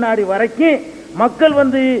வர்றதுக்கு முன்னாடி வரைக்கும் மக்கள்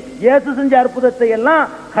வந்து இயேசு செஞ்ச அற்புதத்தை எல்லாம்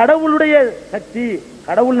கடவுளுடைய சக்தி,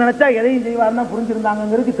 கடவுள் நினைச்சா எதையும் செய்வார்னா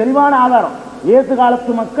புரிஞ்சிருந்தாங்கிறது தெளிவான ஆதாரம். இயேசு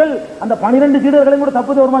காலத்து மக்கள் அந்த 12 சீடர்களையும் கூட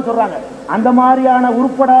தப்பு தவறுமா சொல்றாங்க. அந்த மாதிரியான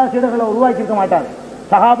உருப்படாத சீடர்களை உருவாக்கி இருக்க மாட்டாங்க.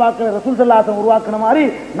 சஹாபாக்கள் ரசூல் ஸல்லல்லாஹு அலைஹி வஸல்லம் உருவாக்குன மாதிரி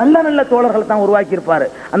நல்ல நல்ல தோழர்கள் தான் உருவாக்கி இருப்பாரு.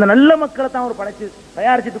 அந்த நல்ல மக்களை தான் அவர் படைச்சு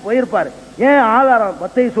தயாரிச்சுட்டு போயிருப்பாரு. ஏன் ஆதாரம்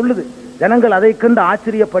பத்தை சொல்லுது. ஜனங்கள் அதை கண்டு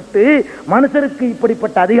ஆச்சரியப்பட்டு மனுஷருக்கு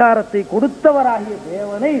இப்படிப்பட்ட அதிகாரத்தை கொடுத்தவராகிய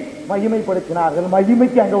தேவனை மகிமைப்படுத்தினார்கள்.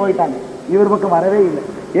 மகிமைக்கு அங்க போயிட்டாங்க, இவர் பக்கம் வரவே இல்லை.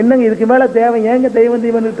 என்னங்க இதுக்கு மேல தேவன், ஏங்க தெய்வம்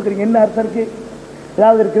தெய்வம் இருக்கிறீங்க, என்ன அர்த்தம் இருக்கு?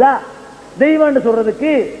 ஏதாவது இருக்குதா? தெய்வம்னு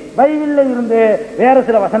சொல்றதுக்கு பைபிள்ல இருந்து வேற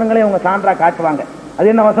சில வசனங்களை அவங்க சான்றா காட்டுவாங்க.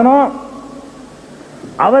 அது என்ன வசனம்?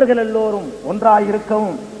 அவர்கள் எல்லோரும்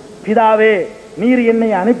ஒன்றாயிருக்கவும் பிதாவே நீர் என்னை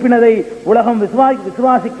அனுப்பினதை உலகம்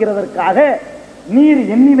விசுவாசிக்கிறதற்காக நீர்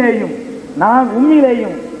என்னிலேயும் நான்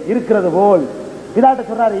உம்மிலேயும் இருக்கிறது போல். பிதாட்ட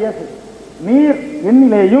சொல்றாரு இயேசு, நீர்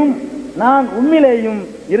என்னிலேயும் நான் உம்மிலேயும்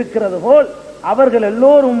இருக்கிறது போல் அவர்கள்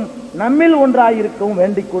எல்லோரும் நம்மில் ஒன்றாயிருக்கவும்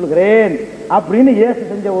வேண்டிக் கொள்கிறேன் அப்படின்னு இயேசு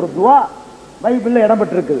செஞ்ச ஒரு துவா பைபிள்ல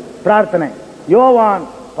இடம்பெற்றிருக்கு, பிரார்த்தனை. யோவான்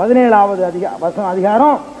 17வது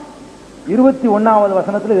அதிகாரம் 21வது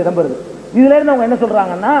வசனத்தில் இடம்பெறுது. இதுல இருந்து அவங்க என்ன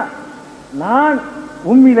சொல்றாங்கன்னா, நான்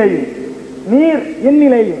உம்மிலேயும் நீர்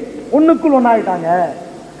என்னிலேயும் ஒண்ணுக்குள் ஒன்னாயிட்டாங்க.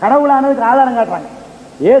 கடவுளானதுக்கு ஆதாரம் காட்டுறாங்க.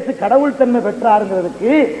 இயேசு கடவுள் தன்மை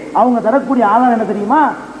பெற்றாருங்கிறதுக்கு அவங்க தரக்கூடிய ஆதாரம் என்ன தெரியுமா?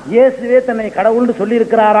 இயேசுவே தன்னை கடவுள்னு சொல்லி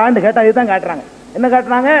இருக்கிறாரான்னு கேட்டா இதுதான் காட்டுறாங்க. என்ன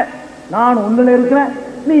காட்டுறாங்க? நான் உன்னில இருக்கிறேன்,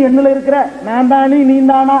 நீ என்னில இருக்கிற, நான் தானி நீ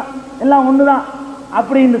தானா, எல்லாம் ஒண்ணுதான்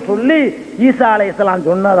அப்படின்னு சொல்லி ஈசா அலைஹிஸ்ஸலாம்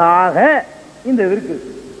சொன்னதாக இந்த இருக்கு.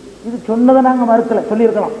 இது சொன்னதை நாங்க மறுக்கல, சொல்லி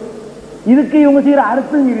இருக்கலாம். இதுக்கு இவங்க செய்யற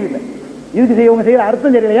அர்த்தம் சரியில்லை. இதுக்கு இவங்க செய்யற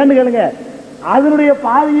அர்த்தம் சரியில்லை. ஏன்னு கேளுங்க, அதனுடைய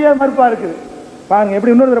பாதியே மறுப்பா இருக்குது. பாருங்க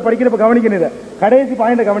எப்படி இன்னொரு படிக்கிறப்ப கவனிக்கணும். இதை கடைசி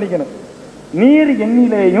பாயிண்ட கவனிக்கணும். நீர்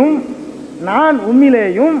என்னிலேயும் நான்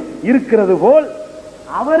உம்மிலேயும் இருக்கிறது போல்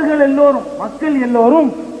அவர்கள் எல்லோரும், மக்கள் எல்லோரும்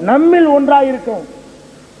நம்மில் ஒன்றாயிருக்கும்.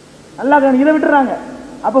 நல்லா இதை விட்டுறாங்க.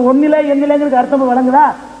 அப்ப ஒன்னில என்னிலங்கிறது அர்த்தம் வழங்குதா?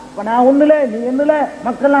 இப்ப நான் ஒண்ணுல, நீ என்னல,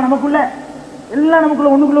 மக்கள்லாம் நமக்குள்ள, எல்லாம் நமக்குள்ள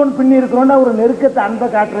ஒண்ணுக்குள்ள ஒன்று பின்னி இருக்கிறோம்னா ஒரு நெருக்கத்தை அன்பை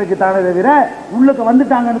காட்டுறதுக்கு தானே தவிர உள்ளுக்கு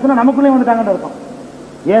வந்துட்டாங்கன்னு சொன்னா நமக்குள்ளே வந்துட்டாங்கன்னு இருக்கும்.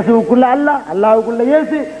 இயேசுக்குள்ள அல்லாஹ், அல்லாஹ்வுக்குள்ள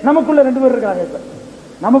இயேசு, நமக்குள்ள 2 பேர் இருக்காங்க. இப்ப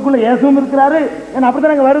நமக்குள்ள இயேசுவும் இருக்கிறாரு. ஏன்னா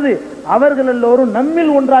அப்படித்தானங்க வருது. அவர்கள் எல்லோரும்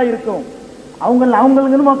நம்மில் ஒன்றாயிருக்கும்.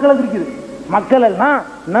 அவங்களுக்கு மக்களுக்கு இருக்குது. மக்கள் எல்லாம்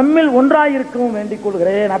நம்மில் ஒன்றாயிருக்கவும் வேண்டிக்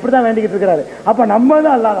கொள்கிறேன் அப்படிதான் வேண்டிக்கிட்டு இருக்கிறாரு. அப்ப நம்ம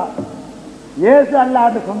தான் அல்லாஹ் தான். இயேசு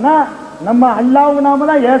அல்லாஹ்னு சொன்னா நம்ம அல்லாஹ்வுக்கு நாம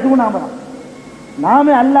தான், இயேசுவும் நாம தான்.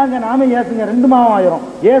 நாமே அல்லாங்க, நாமே இயேசுங்க, 2 மாவம் ஆயிரும்.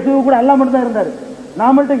 இயேசுவு கூட அல்லாஹ் மட்டும் தான் இருந்தாரு.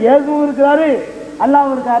 நாமள்கிட்ட இயேசுவும் இருக்கிறாரு,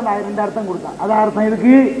 அல்லாஹ் இருக்காரு. 2 அர்த்தம் கொடுத்தான். அதான் அர்த்தம்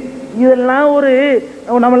இருக்கு. இதெல்லாம் ஒரு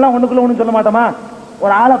நம்ம எல்லாம் ஒண்ணுக்குள்ள ஒண்ணு சொல்ல மாட்டோமா?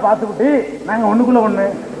 ஒரு ஆளை பார்த்துக்கிட்டு நாங்க ஒண்ணுக்குள்ள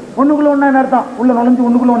ஒண்ணு என்ன அர்த்தம்? உள்ள நுழைஞ்சு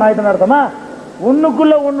ஒண்ணுக்குள்ள ஒண்ணு ஆயிட்டோன்னு அர்த்தமா?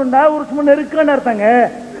 ஒண்ணுக்குள்ள ஒண்ணுண்டா ஒரு சும்மா நெருக்கன்னு அர்த்தங்க.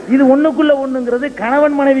 இது ஒண்ணுக்குள்ள ஒண்ணுங்கிறது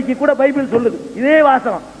கணவன் மனைவிக்கு கூட பைபிள் சொல்லுது. இதே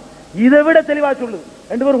வாசகம் இதை விட தெளிவா சொல்லுது.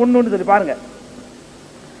 2 பேரும் ஒண்ணு சொல்லி பாருங்க.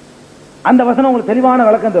 அந்த வசனம் உங்களுக்கு தெளிவான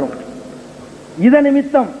விளக்கம் தரும். இத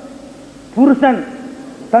நிமித்தம் புருஷன்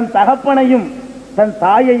தன் தகப்பனையும் தன்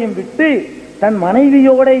தாயையும் விட்டு தன்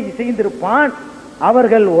மனைவியோட இசைந்திருப்பான்,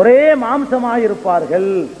 அவர்கள் ஒரே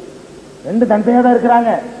மாம்சமாயிருப்பார்கள். 2 தந்தையா தான்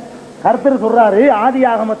இருக்கிறாங்க. கர்த்தர் சொல்றாரு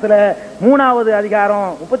ஆதியாகமத்துல 3வது அதிகாரம்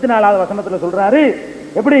 34வது வசனத்துல சொல்றாரு,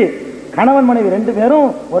 எப்படி கணவன் மனைவி 2 பேரும்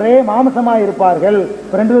ஒரே மாம்சமாயிருப்பார்கள்.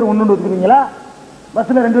 2 பேரும் ஒண்ணு ஒத்துக்குவீங்களா?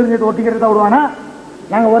 பஸ்ல 2 பேரும் சேர்த்து ஒட்டிக்கிறது தான் வருவானா?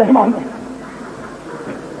 நாங்க ஒரே மாம்சம்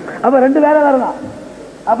அப்ப ரெண்டு வேற வேறதான்.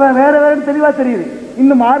 அப்ப வேற வேற தெளிவா தெரியுது.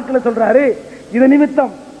 இன்னும் மார்க்ல சொல்றாரு, இது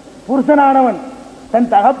நிமித்தம் புருஷனானவன்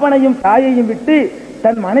தன் தகப்பனையும் தாயையும் விட்டு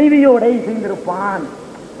தன் மனைவியோட சேர்ந்திருப்பான்.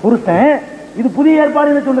 புருஷன், இது புதிய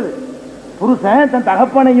ஏற்பாடு சொல்லுது, புருஷன் தன்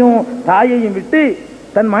தகப்பனையும் தாயையும் விட்டு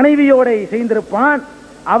தன் மனைவியோட சேர்ந்திருப்பான்,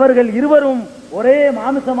 அவர்கள் இருவரும் ஒரே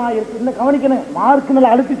மாம்சமாய் இருக்கு. கவனிக்கணும், மார்க்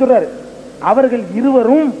நல்லா அழுத்தி சொல்றாரு, அவர்கள்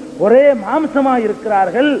இருவரும் ஒரே மாம்சமாய்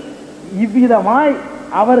இருக்கிறார்கள். இவ்விதமாய்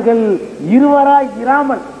அவர்கள் இருவராய்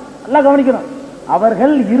இராமல், நல்லா கவனிக்கணும்,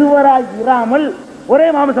 அவர்கள் இருவராய் இராமல் ஒரே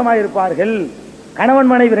மாம்சமாய் இருப்பார்கள். கணவன்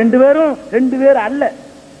மனைவி ரெண்டு பேர் அல்ல,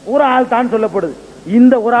 ஒரு ஆள் தான் சொல்லப்படுது.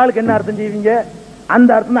 இந்த ஒரு ஆளுக்கு என்ன அர்த்தம் செய்வீங்க? அந்த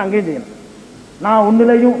அர்த்தம் தான் அங்கேயும் செய்யணும். நான்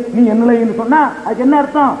உன்னிலையும் நீ என்னிலையும் சொன்னா அதுக்கு என்ன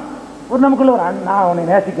அர்த்தம்? ஒரு நமக்குள்ள ஒரு நான் உன்னை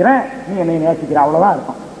நேசிக்கிறேன், நீ என்னை நேசிக்கிற, அவ்வளவுதான்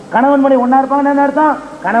அர்த்தம். கணவன் மனைவி ஒன்னா இருப்பாங்க, என்ன அர்த்தம்?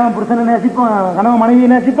 கணவன் புருஷனை நேசிப்பான், கணவன் மனைவியை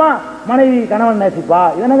நேசிப்பான், மனைவி கணவன் நேசிப்பா.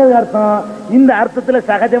 இதனது அர்த்தம். இந்த அர்த்தத்துல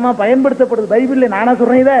சகஜமா பயன்படுத்தப்படுது பைபிள்ல. நானா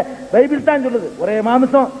சொல்றேன், இதை பைபிள் தான் சொல்லுது. ஒரே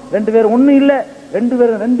மாம்சம், ரெண்டு பேரும் ஒண்ணு இல்ல, ரெண்டு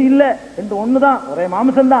பேரும் ரெண்டு இல்ல, ரெண்டு ஒண்ணுதான், ஒரே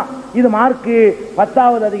மாம்சம் தான். இது மார்க்கு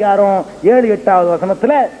 10வது அதிகாரம் 7-8வது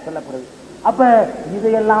வசனத்துல சொல்லப்படுது. அப்ப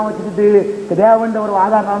இதையெல்லாம் வச்சுக்கிட்டு தேவன் ஒரு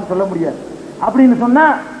ஆதாரம் சொல்ல முடியாது அப்படின்னு சொன்னா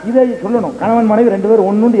இதை சொல்லணும். கணவன் மனைவி ரெண்டு பேரும்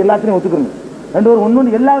ஒண்ணு எல்லாத்திலையும் ஒத்துக்கணும், ரெண்டு பேரும்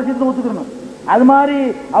ஒண்ணு எல்லா விஷயத்திலும் ஒத்துக்கணும். அது மாதிரி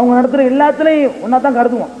அவங்க நடத்துற எல்லாத்திலையும் ஒன்னா தான்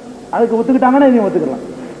கருதுவோம். அதுக்கு ஒத்துக்கிட்டாங்கன்னா இதையும் ஒத்துக்கலாம்.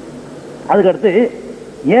 அதுக்கடுத்து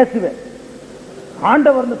இயேசுவே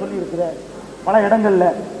ஆண்டவர்னு சொல்லி இருக்கிற பல இடங்கள்ல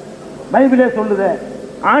பைபிளே சொல்லுத,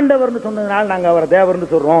 ஆண்டவர்னு சொன்னதுனால நாங்க அவரை தேவர்னு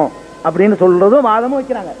சொல்றோம் அப்படின்னு சொல்றதும் வாதமும்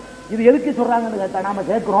வைக்கிறாங்க. இது எதுக்கு சொல்றாங்கன்னு கேட்டா நாம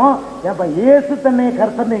கேட்கிறோம், ஏப்பா இயேசு தன்னை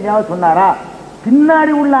கர்த்தர்னு எங்கேயாவது சொன்னாரா?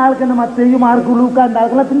 பின்னாடி உள்ள ஆளுக்கு, அந்த மத்தேயு மார்க்கு லூக்கா அந்த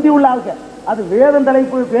ஆளுக்கெல்லாம் பிந்தி உள்ள ஆளுக்கு, அது வேதம்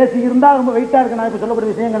தலைப்பு பேசி இருந்தா ரொம்ப வெயிட்டா இருக்கு. நான் இப்ப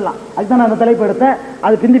சொல்லக்கூடிய விஷயங்கள்லாம் அதுதான் நான் அந்த தலைப்பு எடுத்தேன்.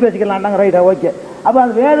 அது பிந்தி பேசிக்கலாம், ரைட்டா, ஓகே. அப்ப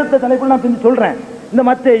அந்த வேதத்தை தலைப்புல நான் பிந்தி சொல்றேன். இந்த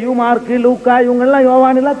மத்தேயு மார்க்கு லூக்கா இவங்கெல்லாம்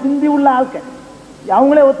யோவான் எல்லாம் பிந்தி உள்ள ஆளுக்கு,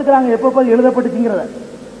 அவங்களே ஒத்துக்கிறாங்க எப்ப எழுதப்பட்டுச்சுங்கிறத.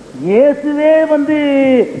 இயேசுவே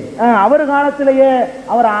அவர் காலத்திலேயே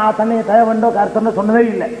அவர் தன்னை தேவண்டோ கர்த்தனோ சொன்னதே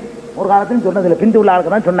இல்லை, ஒரு காலத்திலும் சொன்னதில்லை, பிந்தி உள்ள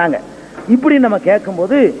ஆளுக்கு தான் சொன்னாங்க. இப்படி நம்ம கேட்கும்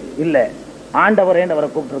போது இல்ல, ஆண்டவரேன்னு அவரை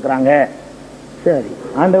கூப்பிட்டு இருக்கிறாங்க. சரி,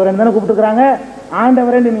 ஆண்டவரேன்னு தானே கூப்பிட்டு இருக்கிறாங்க.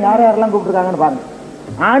 ஆண்டவரேன்னு நீ யாரெல்லாம் கூப்பிட்டுருக்காங்கன்னு பாருங்க.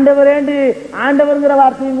 ஆண்டவரேண்டு ஆண்டவருங்கிற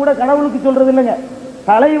வார்த்தையும் கூட கடவுளுக்கு சொல்றது இல்லைங்க.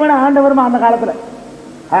 தலைவனை ஆண்டவருமா அந்த காலத்துல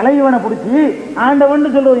தலைவனை பிடிச்சி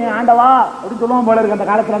ஆண்டவன் சொல்லுவோம், என் ஆண்டவா அப்படின்னு சொல்லுவான் போல இருக்கு. அந்த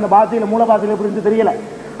காலத்துல அந்த பாஷையில மூல பாஷையில எப்படி தெரியல.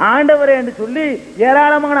 ஆண்டவரே என்று சொல்லி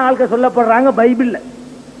ஏராளமான ஆட்கள் சொல்லப்படுறாங்க பைபிள்ல.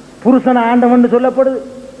 புருஷனை ஆண்டவன் சொல்லப்படுது,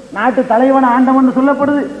 நாட்டு தலைவனை ஆண்டவன்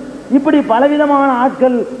சொல்லப்படுது. இப்படி பலவிதமான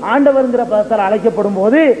ஆட்கள் ஆண்டவர்ங்கிற பதத்தால் அழைக்கப்படும்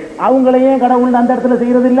போது அவங்களையும் கடவுள் அந்த இடத்துல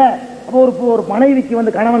செய்யறது இல்லை. அப்போ ஒரு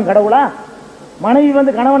மனைவிக்கு கணவன் கடவுளா? மனைவி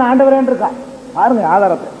கணவன் ஆண்டவரே இருக்கா? பாருங்க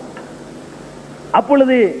ஆதாரத்தை.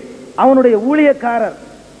 அப்பொழுது அவனுடைய ஊழியக்காரர்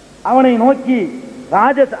அவனை நோக்கி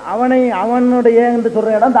அவனுடைய என்று சொல்ற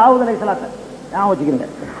இடம் தாவூத் அலைஹிஸ்ஸலாத்தை வச்சுக்கிறீங்க.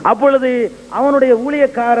 அப்பொழுது அவனுடைய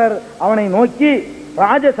ஊழியக்காரர் அவனை நோக்கி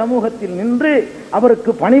ராஜ சமூகத்தில் நின்று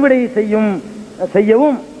அவருக்கு பணிவிடை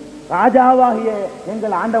செய்யவும் ராஜாவாகிய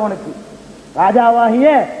எங்கள்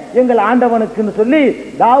ஆண்டவனுக்கு சொல்லி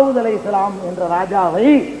தாவூத் அலைஹிஸ்ஸலாம் என்ற ராஜாவை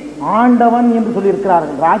ஆண்டவன் என்று சொல்லி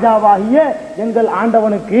இருக்கிறார்கள். ராஜாவாகிய எங்கள்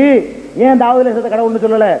ஆண்டவனுக்கு. ஏன் தாவூத் அலைஹிஸ்ஸலாத்தை கடவுள்னு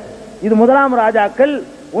சொல்லல? இது 1ஆம் ராஜாக்கள்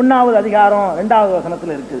 1வது அதிகாரம் 2வது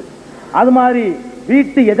வசனத்தில் இருக்குது. அது மாதிரி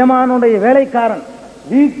வீட்டு எஜமானுடைய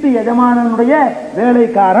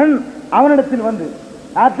வேலைக்காரன் அவனிடத்தில்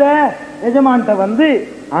எஜமான்ட்ட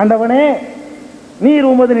ஆண்டவனே, நீர்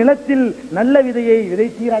உமது நிலத்தில் நல்ல விதையை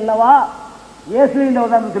விதைத்தீர் அல்லவா? இயேசு இந்த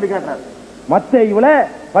உதாரணம் சொல்லி கேட்டார். மத்தேயுல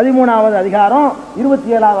 13வது அதிகாரம்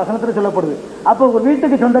 27வது வசனத்துல சொல்லப்படுது. அப்ப ஒரு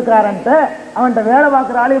வீட்டுக்கு சொந்தக்காரன்ட்ட அவன்கிட்ட வேலை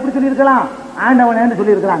பார்க்கிற ஆளு எப்படி சொல்லியிருக்கலாம்? ஆண்டவனேன்னு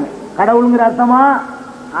சொல்லி இருக்கிறாங்க. கடவுளுங்கிற அர்த்தமா?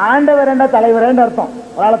 ஆண்டவர் என்ற தலைவர் அர்த்தம்.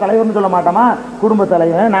 ஒரு ஆளை தலைவர்னு சொல்ல மாட்டோமா? குடும்ப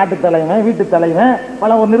தலைவன், நாட்டு தலைவன், வீட்டு தலைவன்,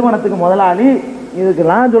 ஒரு நிறுவனத்துக்கு முதலாளி,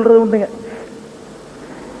 இதுக்கெல்லாம் சொல்றது உண்டுங்க.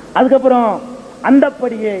 அதுக்கப்புறம்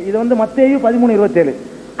அந்தப்படியே இது மத்தேயு 13:27.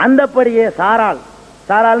 அந்தப்படியே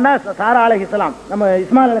சாராள்னா சாரா அலைஹிஸ்ஸலாம், நம்ம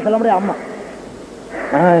இஸ்மாயில் அலைஹிஸ்ஸலாமுடைய அம்மா,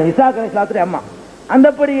 இசாக் அலைஹிஸ்ஸலாத்துடைய அம்மா.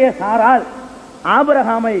 அந்தப்படியே சாராள்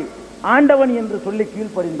ஆபிரகாமை ஆண்டவன் என்று சொல்லி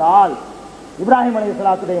கீழ்ப்படிந்தாள். இப்ராஹிம்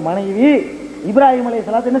அலைஹிஸ்ஸலாத்துடைய மனைவி இப்ராஹிம்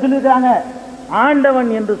அலைஹிஸ்ஸலாத்து என்ன சொல்லியிருக்காங்க? ஆண்டவன்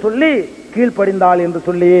என்று சொல்லி கீழ்ப்படிந்தாள் என்று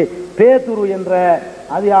சொல்லி பேதுரு என்ற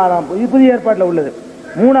அதிகாரம் புதிய ஏற்பாட்டில் உள்ளது.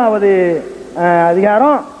 3வது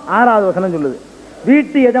அதிகாரம் 6வது வசனம் சொல்லுது,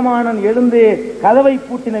 வீட்டு எஜமானன் எழுந்து கதவை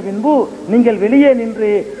பூட்டின பின்பு நீங்கள் வெளியே நின்று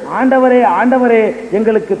ஆண்டவரே ஆண்டவரே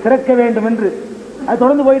எங்களுக்கு திறக்க வேண்டும் என்று. அது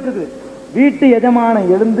தொடர்ந்து போயிட்டு இருக்கு. வீட்டு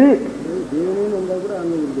எஜமானன் எழுந்து,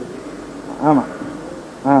 ஆமா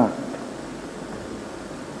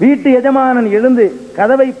வீட்டு எஜமானன் எழுந்து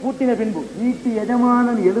கதவை பூட்டின பின்பு, வீட்டு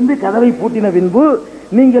எஜமானன் எழுந்து கதவை பூட்டின பின்பு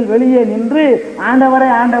நீங்கள் வெளியே நின்று ஆண்டவரே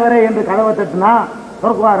ஆண்டவரே என்று கதவை தட்டினா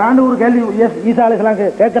திறக்குவார். ஒரு கேள்வி ஈசா அலைஹிஸ்ஸலாம்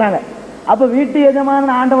கேட்கிறாங்க. அப்ப வீட்டு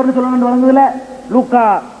எஜமானன் ஆண்டவர்னு சொல்லணும் வழங்குதுல. லூக்கா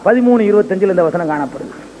 13:25 இந்த வசனம்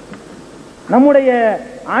காணப்படுது. நம்முடைய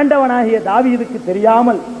ஆண்டவனாகிய தாவீதுக்கு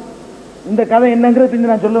தெரியாமல், இந்த கதை என்னங்கிறது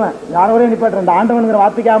பின் நான் சொல்லுவேன், யாரோட நிப்பாட்டுறேன், ஆண்டவனுங்கிற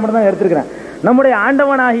வார்த்தைக்காக மட்டும் தான் எடுத்துருக்கிறேன். நம்முடைய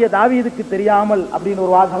ஆண்டவனாகிய தாவீதுக்கு தெரியாமல் அப்படின்னு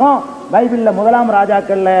ஒரு வாசகம் பைபிள்ல 1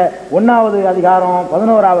 ராஜாக்கள்ல 1வது அதிகாரம்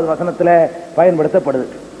 11வது வசனத்துல பயன்படுத்தப்படுது.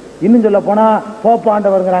 இன்னும் சொல்ல போனா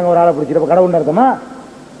போப்பாண்டவருங்கிறாங்க ஒரு ஆளை பிடிச்சிருப்ப கடவுள் அர்த்தமா?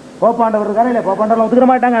 போப்பாண்டவர் இருக்காரு இல்ல, போப்பாண்டவர் ஒத்துக்கிற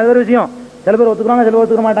மாட்டாங்க, அது ஒரு விஷயம். சில பேர் ஒத்துக்குறாங்க, சில பேர்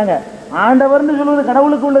ஒத்துக்க மாட்டாங்க. ஆண்டவர்னு சொல்லுவது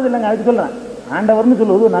கடவுளுக்கு உள்ளது இல்லைங்க, அதுக்கு சொல்றேன். ஆண்டவர்னு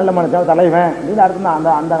சொல்லுவது நல்ல மனுஷன், தலைவன் அப்படின்னு அர்த்தம்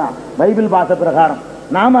தான். அந்த பைபிள் பாச பிரகாரம்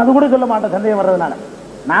நாம அது கூட சொல்ல மாட்டோம், சந்தேகம் வர்றதுனால.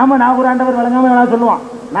 நாம ஒரு ஆண்டவர் விளங்காம சொல்லுவான்.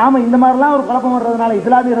 நாம இந்த மாதிரிலாம் ஒரு குழப்பம் வர்றதுனால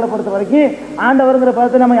இஸ்லாமியர்களை பொறுத்த வரைக்கும் ஆண்டவர்ங்கிற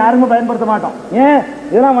பதத்தை நம்ம யாருமே பயன்படுத்த மாட்டோம். ஏன்?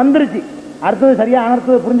 இதெல்லாம் வந்துருச்சு, அடுத்தது சரியா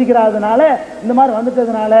அனர்த்தத்தை புரிஞ்சுக்கிறாதனால, இந்த மாதிரி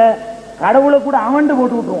வந்துட்டதுனால கடவுளை கூட அவண்டு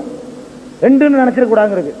போட்டு விட்டுருவோம். ரெண்டுன்னு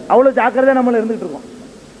நினைச்சிடக்கூடாதுங்கிறது அவ்வளவு ஜாக்கிரதையா நம்மள இருந்துட்டு இருக்கோம்.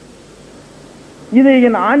 இது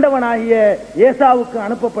என் ஆண்டவனாகிய ஏசாவுக்கு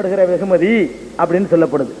அனுப்பப்படுகிற வெகுமதி அப்படின்னு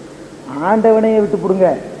சொல்லப்படுது. ஆண்டவனையே விட்டு போடுங்க,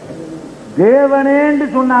 தேவனேன்னு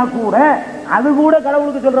சொன்னா கூட அது கூட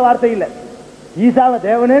கடவுளுக்கு சொல்ற வார்த்தை இல்லை. ஈசாவை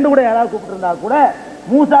தேவனேன்னு கூட யாராவது கூப்பிட்டு இருந்தா கூட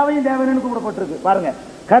மூசாவையும் தேவனேன்னு கூப்பிடப்பட்டிருக்கு. பாருங்க,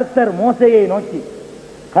 கர்த்தர் மோசேயை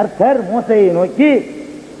நோக்கி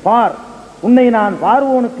பார், உன்னை நான்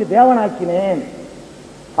பார்வோனுக்கு தேவனாக்கினேன்.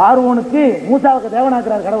 பார்வோனுக்கு மூசாவுக்கு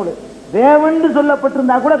தேவனாக்குறார் கடவுள். தேவன்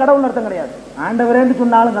சொல்லப்பட்டிருந்தா கூட கடவுள் அர்த்தம் கிடையாது. ஆண்டவரேன்னு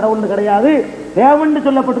சொன்னாலும் கடவுள் கிடையாது. தேவன்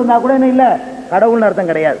சொல்லப்பட்டிருந்தா கூட என்ன இல்ல, கடவுள் அர்த்தம்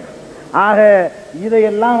கிடையாது. ஆக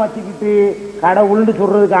இதையெல்லாம் வச்சுக்கிட்டு கடவுள்னு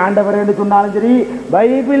சொல்றதுக்கு ஆண்டவரேன்னு சொன்னாலும் சரி,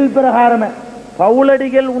 பைபிள் பிரகாரமே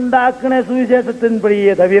பவுலடிகள் உண்டாக்குன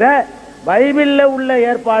சுவிசேஷத்தின்படியே தவிர பைபிள்ல உள்ள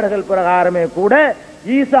ஏற்பாடுகள் பிரகாரமே கூட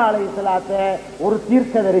ஈசா அலைஹிஸ்ஸலாத்தை ஒரு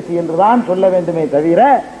தீர்க்கதரிசி என்றுதான் சொல்ல வேண்டுமே தவிர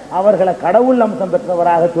அவர்களை கடவுள் அம்சம்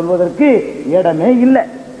பெற்றவராக சொல்வதற்கு இடமே இல்லை.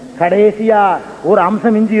 கடைசியா ஒரு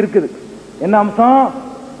அம்சம் இஞ்சி இருக்குது. என்ன அம்சம்?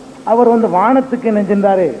 அவர் வானத்துக்கு என்ன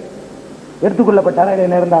சென்றாரு? எடுத்துக்கொள்ளப்பட்டார்.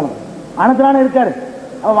 என்ன இருந்தாலும் வானத்திலான இருக்காரு.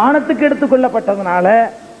 வானத்துக்கு எடுத்துக்கொள்ளப்பட்டதுனால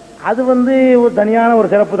அது ஒரு தனியான ஒரு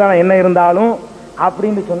சிறப்பு தானே. என்ன இருந்தாலும்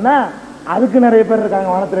அப்படின்னு சொன்னா அதுக்கு நிறைய பேர் இருக்காங்க.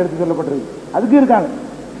 வானத்தில் எடுத்துக்கொள்ளப்பட்டிருக்கு, அதுக்கு இருக்காங்க.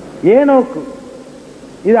 ஏனோக்கு,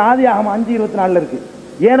 இது ஆதியாகமம் 5:24 இருக்கு.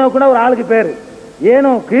 ஏனோக்குன்னா ஒரு ஆளுக்கு பேரு.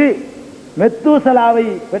 ஏனோக்கு மெத்தூசலாவை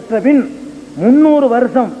பெற்ற பின் 300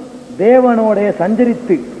 வருஷம் தேவனோட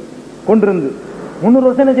சஞ்சரித்து கொண்டிருந்து, 300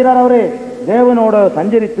 வருஷம் என்ன செய்றார் அவரு? தேவனோட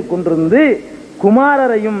சஞ்சரித்து கொண்டிருந்து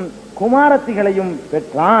குமாரரையும் குமாரத்திகளையும்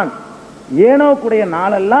பெற்றான். ஏனோக்குடைய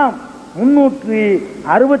நாளெல்லாம்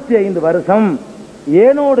 365 வருஷம்.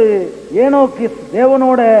 ஏனோக்கு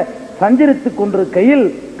தேவனோட சஞ்சரித்துக் கொண்டிருக்கையில்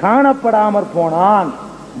காணப்படாமற் போனான்.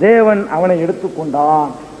 தேவன் அவனை எடுத்துக்கொண்டான்.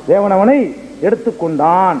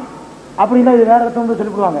 அப்படின்னா இது வேற அர்த்தம்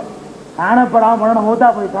சொல்லிவிடுவாங்க. காணப்படாம போன மூத்தா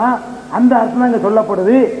போயிட்டான், அந்த அர்த்தம் இங்க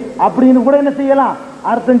சொல்லப்படுது அப்படின்னு கூட என்ன செய்யலாம்,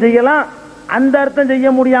 அர்த்தம் செய்யலாம். அந்த அர்த்தம் செய்ய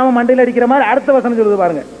முடியாம மண்டையில் அடிக்கிற மாதிரி அடுத்த வசனம் சொல்லுது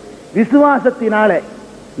பாருங்க. விசுவாசத்தினாலே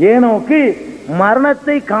ஏனோக்கு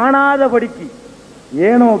மரணத்தை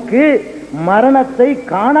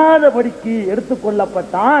காணாதபடிக்கு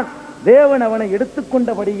எடுத்துக்கொள்ளப்பட்டான். தேவன் அவனை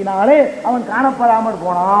எடுத்துக்கொண்டபடியினாலே அவன் காணப்படாமல்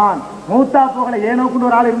போனான். மூத்தா போகல ஏனோக்குன்னு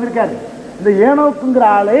ஒரு ஆள் இருந்திருக்காரு. இந்த ஏனோக்குங்கிற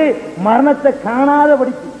ஆளு மரணத்தை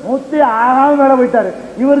காணாதபடிக்கு மூத்தே ஆகாம மேல போயிட்டாரு.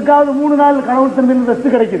 இவருக்காவது 3 நாள் கடவுள் தன்மையில்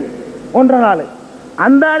ரெஸ்ட் கிடைக்குது, 1.5 நாள்.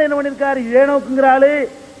 அந்த ஆள் என்ன பண்ணிருக்காரு? ஏனோக்குங்கிற ஆளு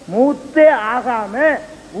மூத்தே ஆகாம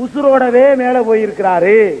உசுரோடவே மேல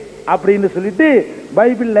போயிருக்கிறாரு அப்படின்னு சொல்லிட்டு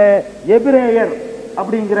பைபிள்ல எபிரேயர்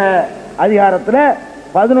அப்படிங்கிற அதிகாரத்துல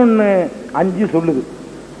 11:5 சொல்லுது.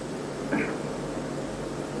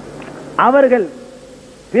 அவர்கள்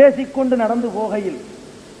பேசிக்கொண்டு நடந்து போகையில்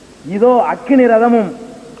இதோ அக்கினி ரதமும்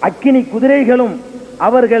அக்கினி குதிரைகளும்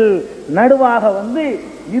அவர்கள் நடுவாக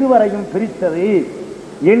இருவரையும் பிரித்தது.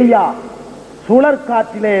 எலியா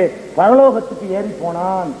சுழற்காற்றிலே பரலோகத்துக்கு ஏறி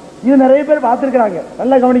போனான். இது நிறைய பேர் பார்த்திருக்கிறாங்க,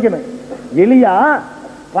 நல்லா கவனிக்கணும். எலியா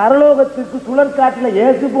பரலோகத்துக்கு சுழற்காற்றில்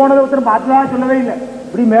ஏசு போனதை ஒருத்தர் பார்த்ததா சொல்லவே இல்லை.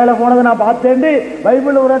 இப்படி மேல போனதை நான் பார்த்தேன்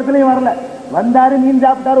பைபிள் ஒரு இடத்துலயும் வரல. வந்தாரு, மீன்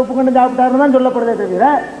சாப்பிட்டாரு, உப்பு கண்டு சாப்பிட்டாருன்னு தான் சொல்லப்படுதே தவிர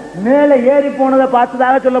மேல ஏறி போனதை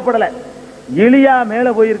பார்த்ததாக சொல்லப்படல. எலியா மேல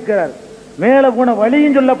போயிருக்கிறார், மேல போன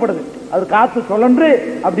வழியும் சொல்லப்படுது. அது காத்து சொல்லன்று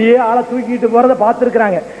அப்படியே ஆளை தூக்கிட்டு போறதை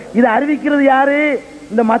பார்த்திருக்கிறாங்க. இதை அறிவிக்கிறது யாரு?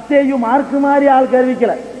 இந்த மத்தேயு மார்க்கு மாதிரி ஆளுக்கு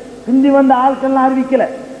அறிவிக்கல, சிந்தி வந்த ஆட்கள் அறிவிக்கல.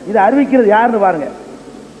 இதை அறிவிக்கிறது யாருன்னு பாருங்க.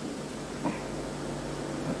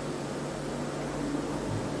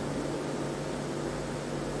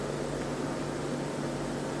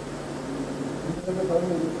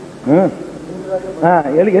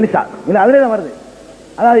 எலிசா இல்ல அதுல தான் வருது.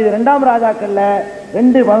 அதாவது இது 2ஆம் ராஜாக்கள்ல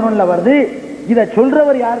 2:11 வருது. இத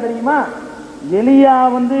சொல்றவர் யார் தெரியுமா? எலியா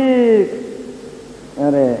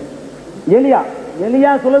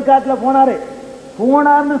எலியா சுழல் காட்டுல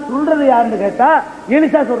போனார்னு சொல்றது யாருன்னு கேட்டா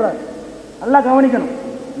எலிசா சொல்றாரு. நல்லா கவனிக்கணும்.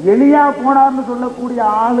 எலியா போனார்னு சொல்லக்கூடிய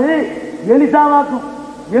ஆளு எலிசாவாக்கும்.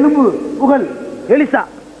 எலும்பு புகழ் எலிசா.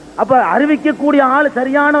 அப்ப அறிவிக்கக்கூடிய ஆளு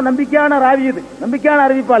சரியான நம்பிக்கையான ராவி, இது நம்பிக்கையான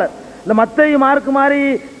அறிவிப்பாளர். இல்ல மத்தேயு மார்க்கு மாதிரி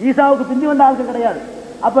ஈசாவுக்கு பிந்தி வந்த ஆளுக்கு கிடையாது.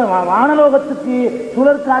 அப்ப வானலோகத்துக்கு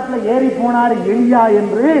சுழற் காட்டுல ஏறி போனார் எலியா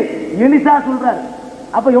என்று எலிசா சொல்றாரு.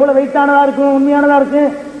 அப்ப எவ்வளவு வெயிட்டானதா இருக்கும், உண்மையானதா இருக்கு.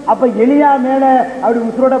 அப்ப எலியா மேல அப்படி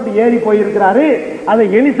உசுரோட அப்படி ஏறி போயிருக்கிறாரு. அதை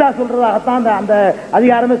எலிசா சொல்றதாகத்தான் அந்த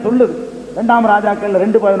அதிகாரமே சொல்லுது. 2ஆம் ராஜாக்கள்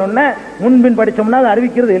 2:11 முன்பின் படிச்சோம்னா அதை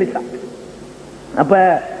அறிவிக்கிறது எலிசா. அப்ப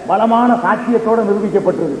பலமான சாட்சியத்தோட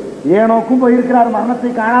நிரூபிக்கப்பட்டது. ஏனோக்கும் போயிருக்கிறார் மரணத்தை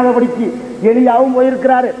காணாதபடிக்கு, எலியாவும்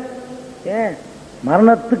போயிருக்கிறாரு. ஏன்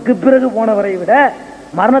மரணத்துக்கு பிறகு போனவரை விட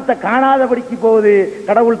மரணத்தை காணாதபடிக்கு போவது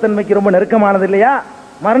கடவுள் தன்மைக்கு ரொம்ப நெருக்கமானது இல்லையா?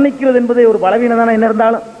 மரணிக்கிறது என்பதே ஒரு பலவீனம் தானே, என்ன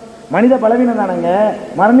இருந்தாலும் மனித பலவீனம் தானங்க.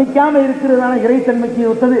 மரணிக்காம இருக்கிறது இறைத்தன்மைக்கு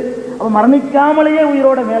ஒத்தது. அப்ப மரணிக்காமலேயே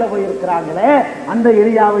உயிரோட மேல போயிருக்கிறாங்களே, அந்த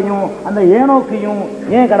எலியாவையும் அந்த ஏனோக்கையும்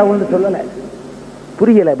ஏன் கடவுள்னு சொல்லல?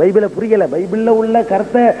 புரியல, பைபிள புரியல. பைபிள்ல உள்ள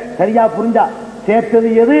கருத்தை சரியா புரிஞ்சா, சேர்த்தது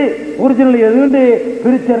எது ஒரிஜினல் எதுன்னு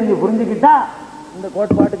பிரிச்சறிஞ்சு புரிஞ்சுக்கிட்டா இந்த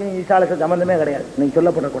கோட்பாட்டுக்கு ஈசாலுக்கு சம்பந்தமே கிடையாது. நீங்க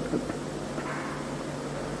சொல்லப்பட்ட கோட்பாடு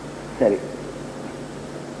சரி.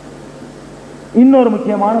 இன்னொரு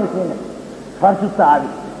முக்கியமான விஷயம் பரிசுத்த ஆவி.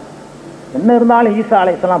 என்ன இருந்தாலும் ஈசா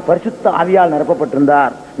அலைஹிஸ்ஸலாம் பரிசுத்த ஆவியால்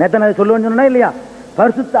நிரப்பப்பட்டிருந்தார். நேத்து நான் சொல்லுவேன்னு சொன்னா இல்லையா?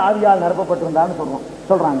 பரிசுத்த ஆவியால் நிரப்பப்பட்டிருந்தார்னு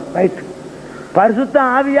சொல்றாங்க. ரைட். பரிசுத்த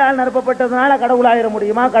ஆவியால் நிரப்பப்பட்டதுனால கடவுள் ஆயிர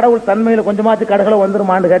முடியுமா? கடவுள் தன்மையில கொஞ்சமாச்சு கடவுளை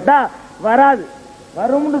வந்துருமான்னு கேட்டா வராது.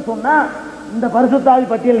 வரும்னு சொன்னா இந்த பரிசுத்த ஆவி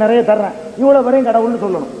பட்டியல் நிறைய தர்றேன், இவ்வளவு வரையும் கடவுள்னு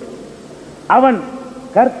சொல்லணும். அவன்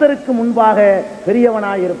கர்த்தருக்கு முன்பாக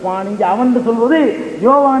பெரியவனாயிருப்பான். இங்க அவன் சொல்வது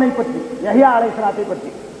யோவானை பற்றி, யஹ்யா அலைஹிஸ்ஸலாத்தை பற்றி.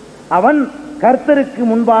 அவன் கர்த்தருக்கு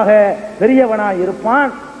முன்பாக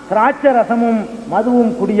பெரியவனாயிருப்பான். திராட்சை ரசமும்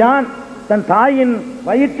மதுவும் குடியான். தன் தாயின்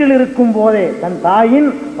வயிற்றில் இருக்கும்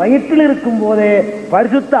போதே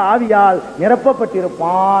பரிசுத்த ஆவியால்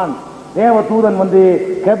நிரப்பப்பட்டிருப்பான். தேவ தூதன்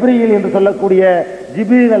கப்ரியேல் என்று சொல்லக்கூடிய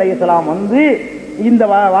ஜிப்ரீல் அலைஹிஸ்ஸலாம் இந்த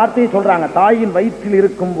வார்த்தையை சொல்றாங்க. தாயின் வயிற்றில்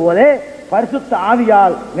இருக்கும் போதே பரிசுத்த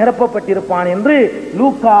ஆவியால் நிரப்பப்பட்டிருப்பான் என்று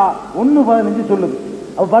லூக்கா 1:15 சொல்லுது.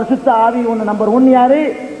 பரிசுத்த ஆவி நம்பர் 1 யாரு?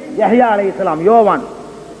 யஹ்யா அலைஹிஸ்ஸலாம், யோவான்.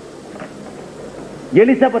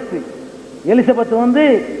 எலிசபெத்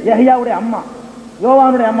யஹ்யாவுடைய அம்மா,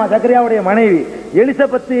 யோவானுடைய அம்மா, ஜக்கரியாவுடைய மனைவி.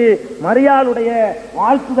 எலிசபெத் மரியாளுடைய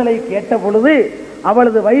வாழ்த்துதலை கேட்ட பொழுது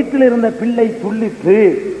அவளது வயிற்றில் இருந்த பிள்ளை துள்ளிற்று.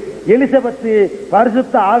 எலிசபெத்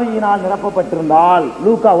பரிசுத்த ஆவியினால் நிரப்பப்பட்டிருந்தாள்.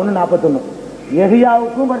 லூக்கா 1:41.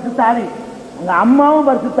 யஹ்யாவுக்கும் பரிசுத்த ஆவி, அங்க அம்மாவும்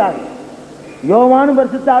பரிசுத்த ஆவி, யோவானும்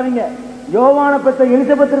பரிசுத்த ஆவிங்க. யோவானை பெற்ற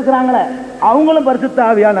எலிசபெத் இருக்கிறாங்களே, அவங்களும் பரிசுத்த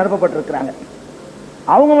ஆவியால் நிரப்பப்பட்டிருக்கிறாங்க.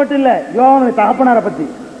 அவங்க மட்டும் இல்ல, யோவானுடைய தகப்பனாரை பத்தி,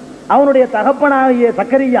 அவனுடைய தகப்பனாகிய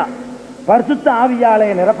சக்கரியா பரிசுத்த ஆவியாலே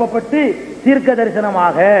நிரப்பப்பட்டு தீர்க்க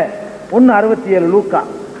தரிசனமாக 1:67 லூக்கா.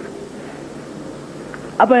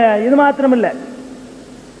 அப்ப இது மாத்திரம் இல்ல,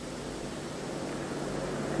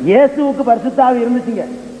 இயேசுவுக்கு பரிசுத்த ஆவி இருந்துச்சுங்க.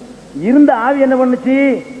 இருந்த ஆவி என்ன பண்ணுச்சு?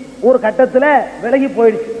 ஒரு கட்டத்துல விலகி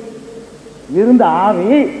போயிடுச்சு. இருந்த ஆவி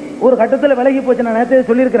ஒரு கட்டத்துல விலகி போச்சு. நான் நேரத்தை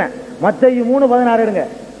சொல்லியிருக்கிறேன். மத்தேயு 3:16 எடுங்க.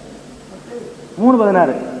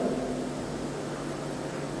 3:16.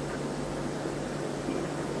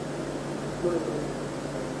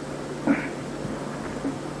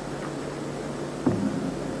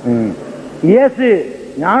 இயேசு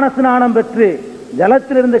ஞானஸ்நானம் பெற்று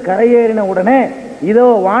ஜலத்திலிருந்து கரையேறின உடனே இதோ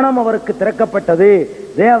வானம் அவருக்கு திறக்கப்பட்டது.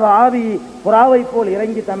 தேவ ஆவி புறாவை போல்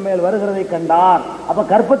இறங்கி தம்மேல் வருகிறதை கண்டார். அப்ப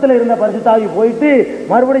கற்பத்தில் இருந்த பரிசுத்த ஆவி போயிட்டு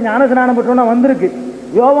மறுபடியும் ஞானஸ்நானம் பெற்றோன்னா வந்திருக்கு.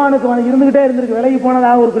 யோவானுக்கு இருந்துகிட்டே இருந்திருக்கு, விலகி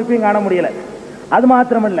போனதாக ஒரு குறிப்பையும் காண முடியல. அது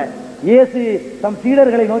மாத்திரமல்ல, இயேசு தம்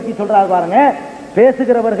சீடர்களை நோக்கி சொல்றார் பாருங்க,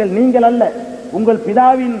 பேசுகிறவர்கள் நீங்கள் அல்ல, உங்கள்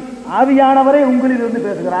பிதாவின் ஆவியானவரே உங்களில் இருந்து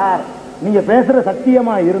பேசுகிறார். நீங்க பேசுற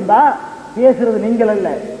சத்தியமா இருந்தா பேசுறது நீங்கள் அல்ல,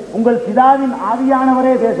 உங்கள் பிதாவின்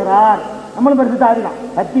ஆவியானவரே பேசுறார். நம்மளும் பரிசுத்த ஆவி தான்.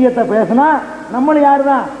 சத்தியத்தை பேசுனா நம்மளும்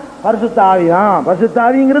யாருதான்? பரிசுத்த ஆவி தான். பரிசுத்த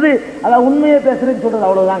ஆவிங்கிறது அதான் உண்மையை பேசுறதுன்னு சொல்றது,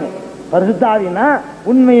 அவ்வளவுதாங்க. பரிசுத்த ஆவினா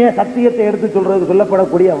உண்மையை சத்தியத்தை எடுத்து சொல்றது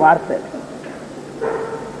சொல்லப்படக்கூடிய வார்த்தை.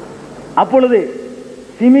 அப்பொழுது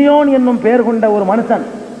சிமியோன் என்னும் பெயர் கொண்ட ஒரு மனுஷன்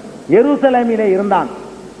எருசலேமிலே இருந்தான்.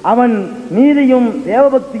 அவன் நீதியும்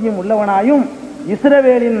தேவபக்தியும் உள்ளவனாயும்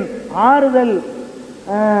இஸ்ரவேலின் ஆறுதல்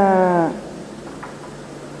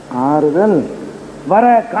வர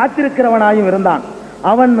காத்திருக்கிறவனாயும் இருந்தான்.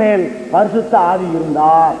 அவன் மேல் பரிசுத்த ஆவி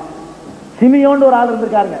இருந்தார். சிமியோன் ஒரு ஆள்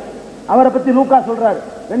இருந்திருக்காருங்க. அவரை பத்தி லூக்கா சொல்றாரு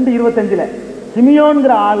 2:25.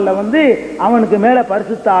 சிமியோன்கிற ஆள்ல அவனுக்கு மேல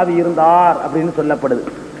பரிசுத்த ஆவி இருந்தார் அப்படின்னு சொல்லப்படுது.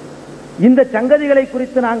 இந்த சங்கதிகளை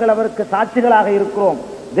குறித்து நாங்கள் அவருக்கு சாட்சிகளாக இருக்கிறோம்.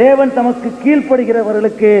 தேவன் தமக்கு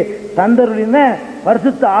கீழ்ப்படுகிறவர்களுக்கு தந்தருளின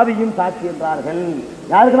பரிசுத்த ஆவியும் சாட்சி என்றார்கள்.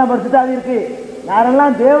 யாருக்கெல்லாம் பரிசுத்த ஆவி இருக்கு?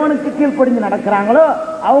 யாரெல்லாம் தேவனுக்கு கீழ்ப்படிஞ்சு நடக்கிறாங்களோ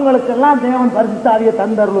அவங்களுக்கெல்லாம் தேவன் பரிசுத்த ஆவியை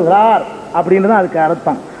தந்தருளுகிறார் அப்படின்னு தான் அதுக்கு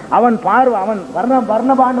அர்த்தம். அவன்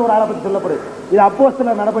வர்ணபான்னு ஒரு ஆளை பற்றி சொல்லப்படுது. இது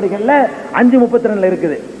அப்போஸ்தலர் நடவடிக்கைகள்ல 5:32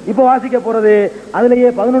 இருக்குது. இப்ப வாசிக்க போறது அதுலயே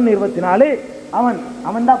 11:24.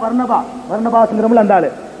 அவன் தான் வர்ணபாசுங்கிறவள் அந்த ஆளு.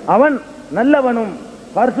 அவன் நல்லவனும்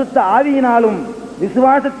பரிசுத்த ஆவியினாலும்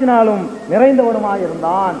விசுவாசத்தினாலும்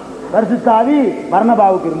நிறைந்தவனுமாயிருந்தான். பரிசுத்த ஆவி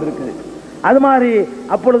பர்னபாவுக்கு இருந்திருக்குது. அது மாதிரி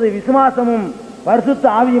அப்பொழுது விசுவாசமும் பரிசுத்த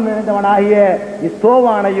ஆவியும் நிறைந்தவனாகிய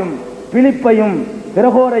ஸ்தோவானையும் பிலிப்பையும்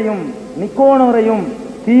பிரகோரையும் நிக்கோனோரையும்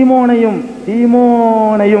தீமோனையும்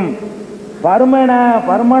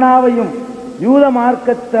பர்மனாவையும் யூத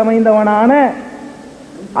மார்க்கத்தமைந்தவனான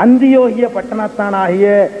அந்தியோகிய பட்டணத்தானாகிய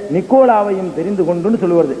நிக்கோலாவையும் தெரிந்து கொண்டுன்னு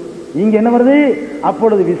சொல்லுவது. இங்க என்ன வருது?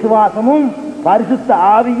 அப்பொழுது விசுவாசமும் பரிசுத்த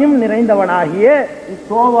ஆவியும் நிறைந்தவனாகிய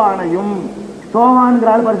ஸ்தோவானையும்,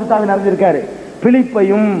 ஸ்தோவான்கிறாள் பரிசுத்த ஆவி நிறைஞ்சிருக்காரு,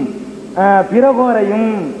 பிலிப்பையும்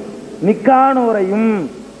பிரகோரையும் நிக்கானோரையும்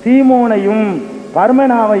தீமோனையும்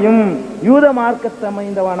பர்மனாவையும் யூத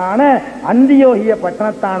மார்க்கத்தமைந்தவனான அந்தியோகிய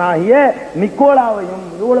பட்டணத்தானாகிய நிக்கோலாவையும்.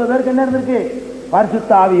 இவ்வளவு பேருக்கு என்ன இருந்திருக்கு?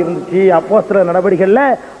 பரிசுத்த ஆவி இருந்துச்சு. அப்போஸ்தலர் நடவடிக்கைகள்ல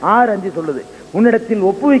 6:5 சொல்லுது. உன்னிடத்தில்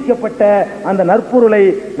ஒப்புவிக்கப்பட்ட அந்த நற்பொருளை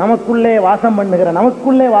நமக்குள்ளே வாசம்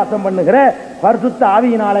பண்ணுகிற பரிசுத்த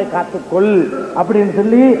ஆவியினாலே காத்துக்கொள் அப்படின்னு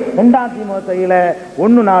சொல்லி 2 தீமோத்தேயுல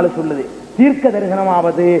 1:4 சொல்லுது. தீர்க்க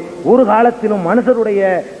தரிசனமாவது ஒரு காலத்திலும் மனுஷருடைய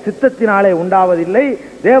சித்தத்தினாலே உண்டாவதில்லை.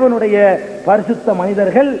 தேவனுடைய பரிசுத்த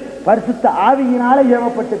மனிதர்கள் பரிசுத்த ஆவியினாலே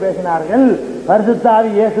ஏவப்பட்டு பேசினார்கள். பரிசுத்த ஆவி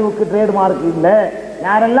இயேசுவுக்கு ட்ரேட் மார்க் இல்லை.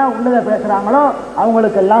 யாரெல்லாம் உள்ளத பேசுறாங்களோ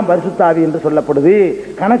அவங்களுக்கெல்லாம் பரிசுத்த ஆவி என்று சொல்லப்படுது.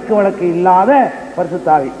 கணக்கு வழக்கு இல்லாத பரிசுத்த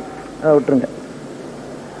ஆவி. அதை விட்டுருங்க.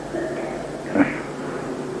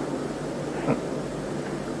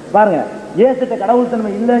 பாருங்க, இயேசுட்ட கடவுள்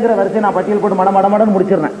தன்மை இல்லைங்கிற வரிசை நான் பட்டியல் போட்டு மடமடன்னு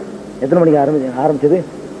முடிச்சிடுறேன். எத்தனை மணிக்கு ஆரம்பிச்சது?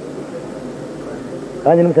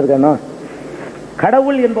 5 நிமிஷம் இருக்கா?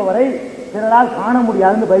 கடவுள் என்பவரை பிறரால் காண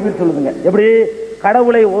முடியாதுன்னு பைபிள் சொல்லுதுங்க. எப்படி?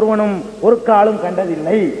 கடவுளை ஒருவனும் ஒரு காலும்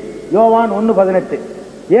கண்டதில்லை. யோவான் 1:18.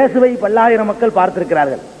 இயேசுவை பல்லாயிரம் மக்கள்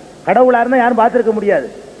பார்த்திருக்கிறார்கள். கடவுளா இருந்தா யாரும் பார்த்திருக்க முடியாது.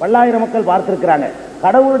 பல்லாயிரம் மக்கள் பார்த்திருக்கிறாங்க.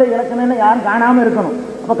 கடவுளுடைய இலக்கணம் யாரும் காணாம இருக்கணும்.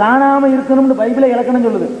 அப்ப காணாம இருக்கணும்னு பைபிளை இலக்கணம்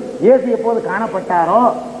சொல்லுது. இயேசு எப்போது காணப்பட்டாரோ,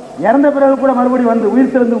 இறந்த பிறகு கூட மறுபடியும்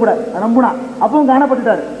உயிர் திறந்து கூட நம்புனா அப்பவும்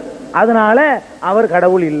காணப்பட்டுட்டாரு. அதனால அவர்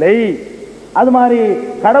கடவுள் இல்லை. அது மாதிரி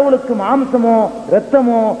கடவுளுக்கு மாம்சமோ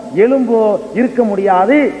இரத்தமோ எலும்போ இருக்க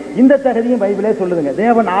முடியாது. இந்த தகுதியும் பைபிளே சொல்லுதுங்க.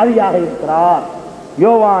 தேவன் ஆவியாக இருக்கிறார்.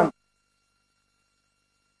 யோவான்